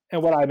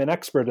 and what I'm an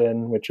expert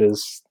in, which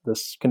is the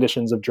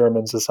conditions of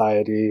German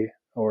society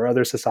or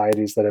other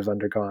societies that have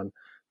undergone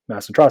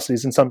mass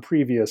atrocities in some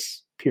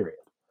previous period.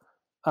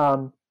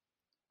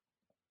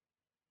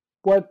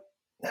 What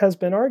has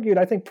been argued,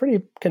 I think,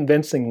 pretty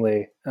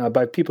convincingly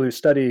by people who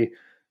study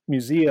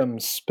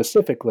museums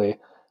specifically,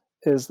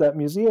 is that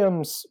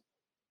museums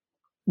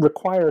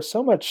require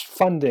so much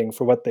funding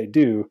for what they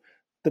do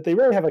that they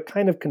really have a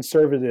kind of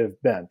conservative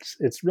bent.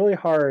 It's really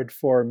hard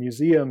for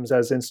museums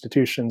as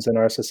institutions in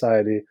our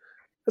society,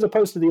 as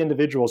opposed to the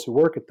individuals who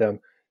work at them,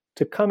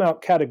 to come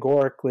out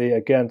categorically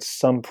against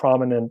some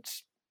prominent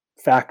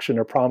faction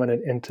or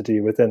prominent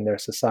entity within their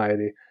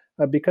society,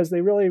 because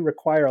they really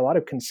require a lot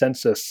of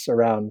consensus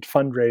around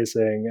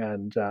fundraising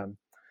and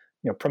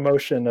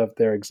promotion of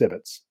their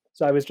exhibits.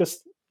 So I was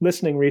just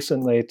listening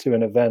recently to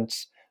an event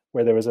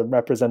where there was a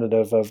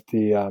representative of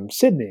the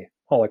Sydney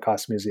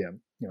Holocaust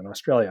Museum, in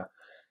Australia.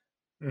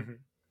 Mm-hmm.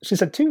 She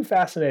said two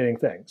fascinating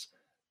things.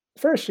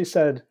 First, she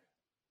said,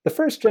 the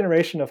first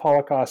generation of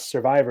Holocaust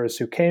survivors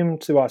who came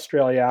to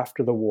Australia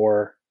after the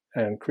war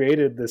and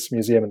created this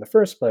museum in the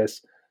first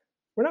place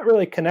were not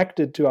really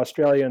connected to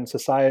Australian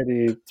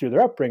society through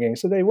their upbringing,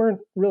 so they weren't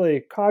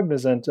really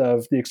cognizant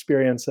of the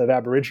experience of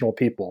Aboriginal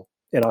people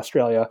in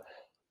Australia.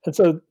 And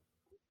so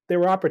there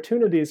were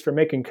opportunities for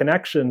making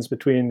connections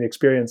between the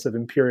experience of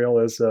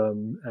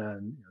imperialism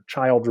and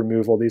child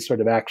removal, these sort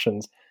of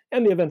actions,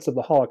 and the events of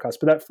the Holocaust,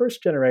 but that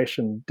first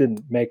generation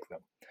didn't make them.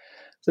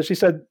 So she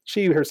said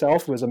she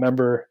herself was a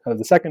member of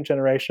the second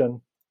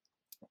generation,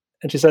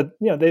 and she said,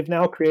 they've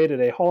now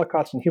created a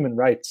Holocaust and human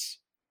rights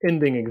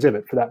ending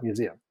exhibit for that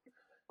museum.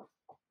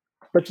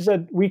 But she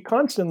said, we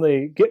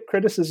constantly get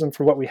criticism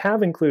for what we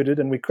have included,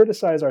 and we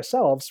criticize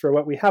ourselves for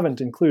what we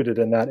haven't included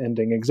in that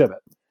ending exhibit.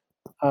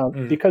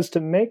 Because to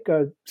make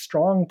a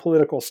strong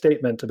political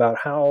statement about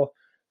how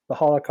the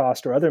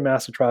Holocaust or other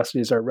mass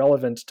atrocities are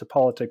relevant to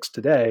politics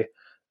today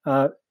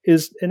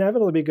is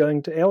inevitably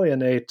going to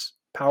alienate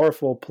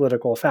powerful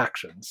political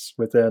factions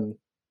within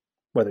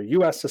whether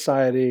U.S.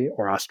 society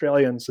or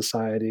Australian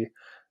society,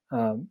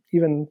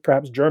 even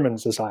perhaps German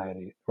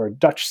society or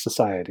Dutch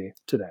society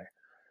today.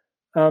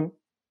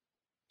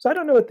 So I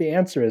don't know what the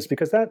answer is,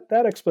 because that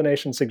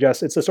explanation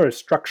suggests it's a sort of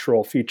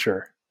structural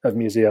feature of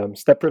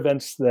museums that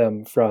prevents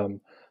them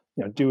from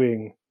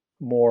doing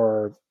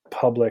more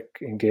public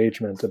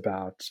engagement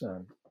about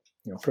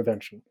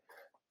prevention.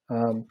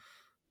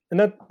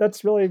 And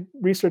that's really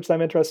research that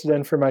I'm interested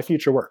in for my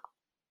future work.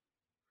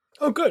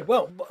 Oh, good.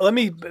 Well,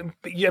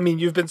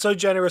 you've been so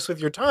generous with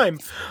your time,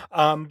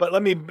 but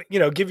let me,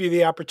 give you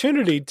the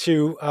opportunity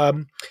to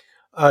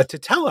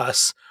tell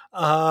us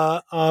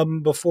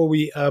before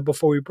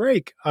we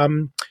break.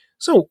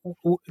 So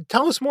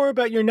tell us more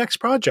about your next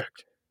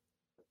project.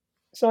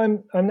 So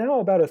I'm now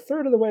about a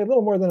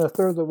little more than a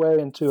third of the way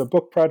into a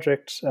book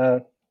project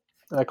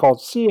I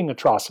called Seeing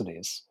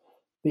Atrocities: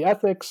 The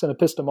Ethics and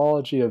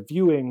Epistemology of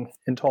Viewing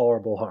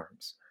Intolerable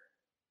Harms.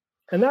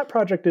 And that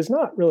project is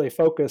not really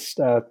focused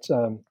at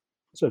sort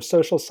of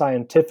social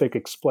scientific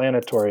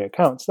explanatory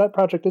accounts. That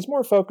project is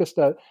more focused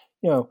at,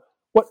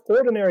 what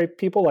ordinary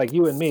people like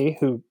you and me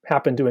who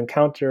happen to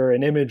encounter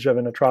an image of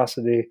an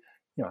atrocity,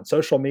 on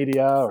social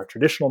media or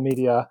traditional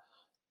media,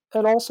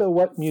 and also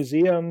what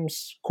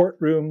museums,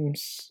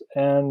 courtrooms,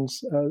 and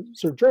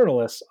sort of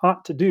journalists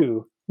ought to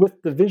do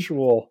with the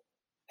visual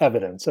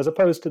evidence, as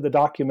opposed to the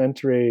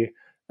documentary,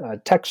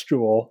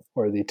 textual,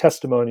 or the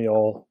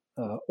testimonial,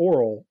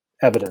 oral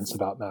evidence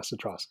about mass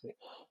atrocity.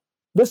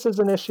 This is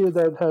an issue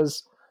that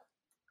has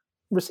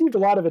received a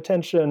lot of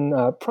attention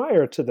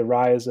prior to the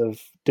rise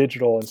of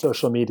digital and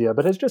social media,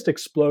 but has just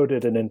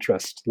exploded in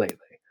interest lately.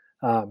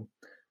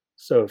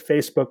 So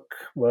Facebook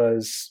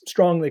was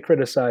strongly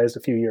criticized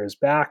a few years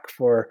back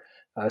for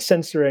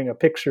censoring a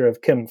picture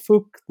of Kim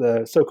Phuc,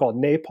 the so-called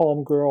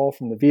napalm girl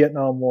from the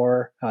Vietnam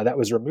War. That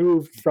was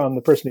removed from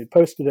the person who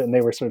posted it, and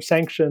they were sort of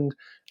sanctioned.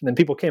 And then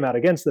people came out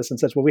against this and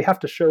said, well, we have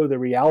to show the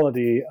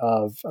reality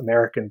of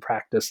American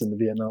practice in the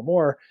Vietnam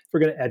War if we're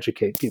going to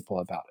educate people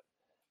about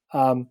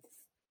it.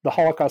 The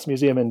Holocaust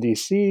Museum in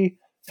DC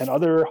and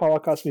other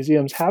Holocaust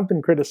museums have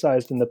been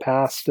criticized in the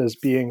past as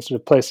being sort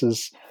of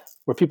places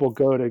where people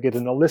go to get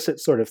an illicit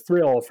sort of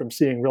thrill from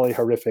seeing really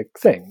horrific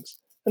things.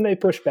 And they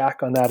push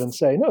back on that and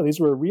say, no, these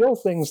were real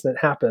things that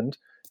happened,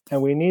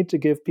 and we need to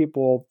give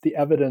people the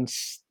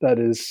evidence that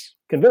is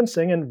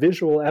convincing, and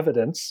visual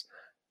evidence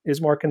is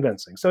more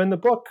convincing. So in the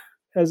book,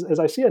 as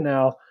I see it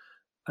now,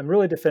 I'm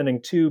really defending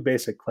two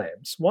basic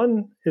claims.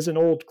 One is an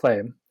old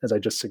claim, as I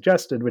just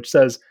suggested, which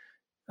says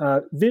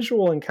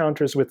visual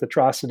encounters with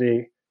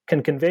atrocity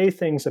can convey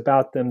things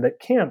about them that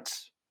can't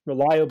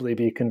reliably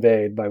be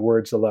conveyed by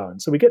words alone.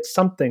 So we get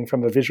something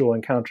from a visual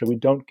encounter we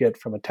don't get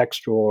from a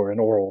textual or an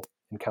oral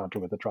encounter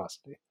with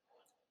atrocity.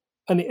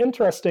 And the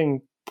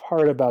interesting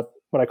part about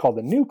what I call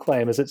the new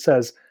claim is it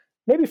says,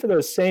 maybe for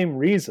those same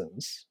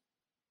reasons,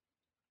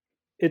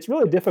 it's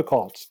really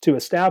difficult to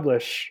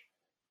establish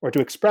or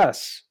to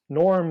express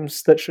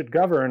norms that should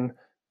govern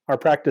our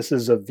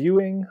practices of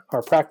viewing,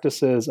 our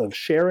practices of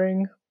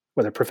sharing,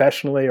 whether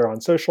professionally or on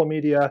social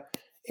media,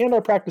 and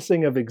our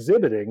practicing of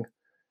exhibiting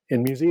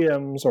in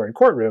museums or in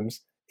courtrooms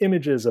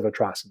images of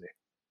atrocity.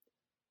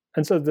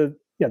 And so the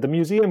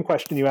museum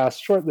question you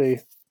asked shortly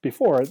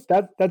before,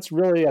 that's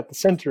really at the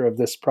center of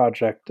this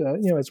project,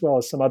 as well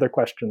as some other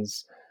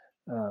questions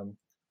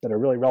that are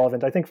really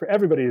relevant, I think, for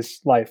everybody's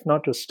life,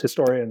 not just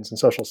historians and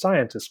social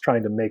scientists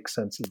trying to make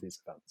sense of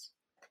these events.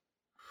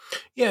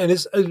 Yeah, and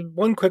is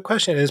one quick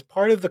question: is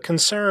part of the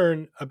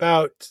concern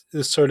about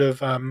this sort of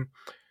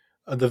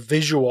the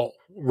visual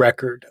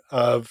record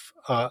of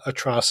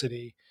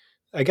atrocity?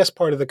 I guess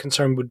part of the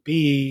concern would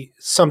be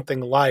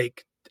something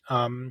like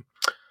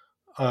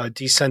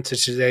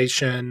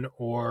desensitization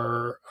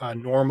or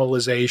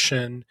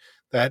normalization.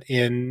 That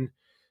in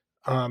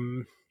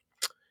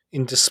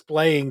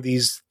displaying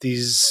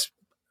these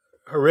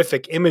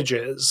horrific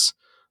images,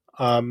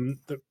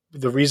 the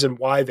reason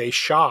why they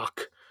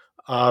shock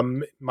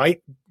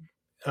might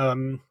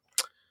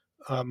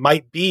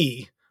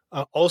be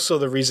also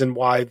the reason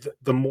why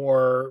the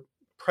more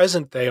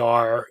present they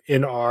are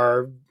in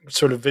our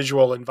sort of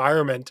visual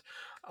environment,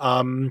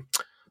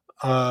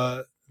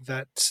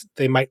 that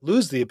they might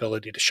lose the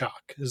ability to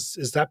shock.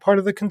 Is that part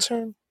of the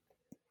concern?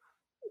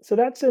 So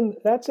that's in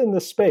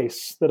the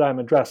space that I'm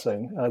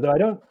addressing.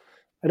 Though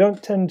I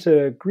don't tend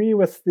to agree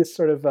with this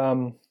sort of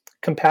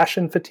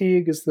compassion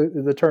fatigue is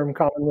the term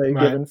commonly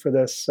Right. given for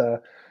this. I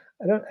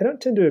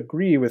don't tend to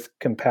agree with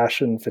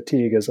compassion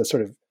fatigue as a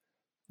sort of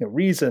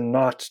reason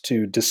not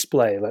to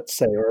display, let's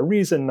say, or a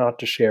reason not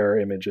to share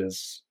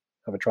images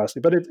of atrocity.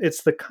 But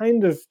it's the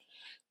kind of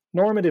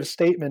normative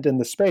statement in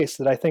the space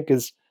that I think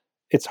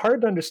it's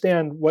hard to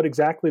understand what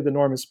exactly the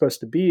norm is supposed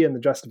to be and the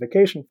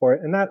justification for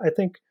it. And that, I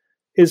think,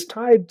 is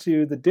tied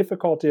to the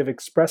difficulty of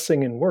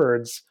expressing in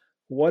words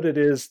what it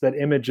is that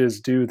images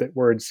do that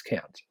words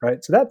can't,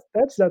 right? So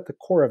that's at the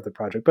core of the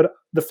project. But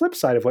the flip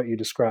side of what you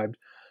described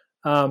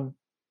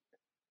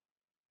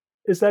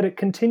is that it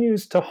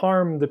continues to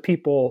harm the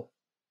people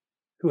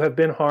who have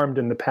been harmed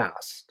in the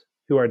past,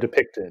 who are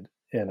depicted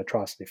in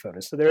atrocity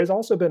photos. So there has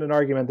also been an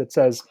argument that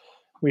says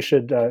we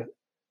should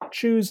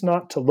choose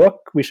not to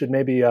look. We should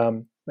maybe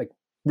like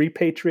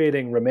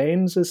repatriating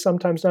remains is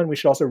sometimes done. We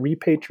should also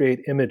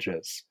repatriate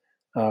images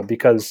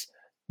because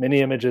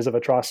many images of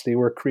atrocity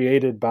were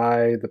created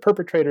by the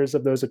perpetrators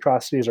of those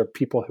atrocities or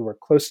people who were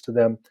close to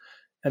them.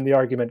 And the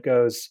argument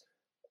goes,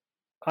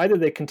 either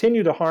they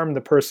continue to harm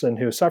the person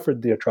who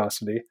suffered the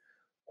atrocity,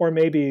 or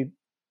maybe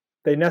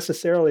they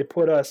necessarily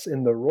put us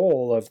in the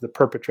role of the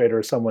perpetrator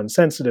or someone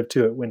sensitive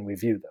to it when we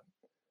view them.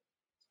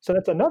 So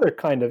that's another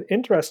kind of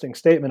interesting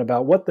statement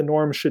about what the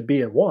norm should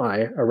be and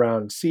why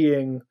around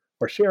seeing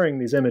or sharing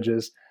these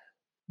images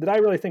that I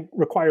really think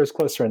requires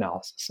closer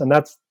analysis. And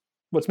that's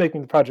what's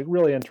making the project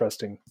really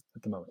interesting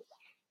at the moment.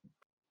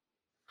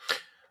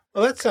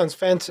 Well, that sounds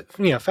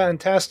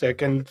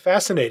fantastic and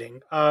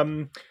fascinating.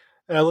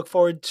 And I look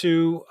forward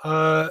to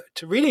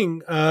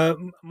reading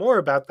more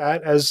about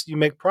that as you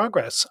make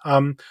progress.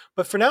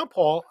 But for now,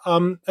 Paul,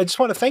 I just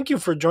want to thank you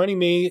for joining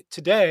me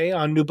today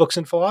on New Books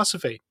in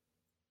Philosophy.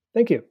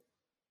 Thank you.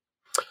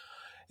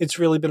 It's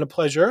really been a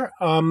pleasure.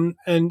 And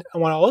I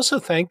want to also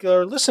thank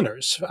our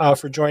listeners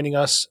for joining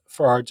us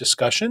for our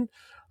discussion.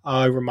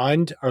 I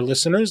remind our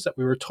listeners that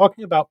we were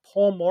talking about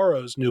Paul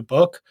Morrow's new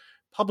book,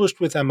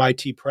 published with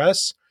MIT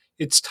Press.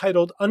 It's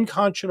titled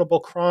Unconscionable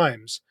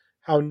Crimes: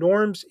 How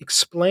Norms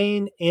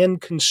Explain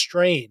and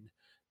Constrain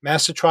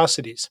Mass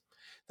Atrocities.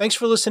 Thanks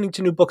for listening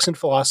to New Books in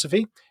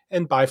Philosophy,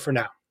 and bye for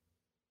now.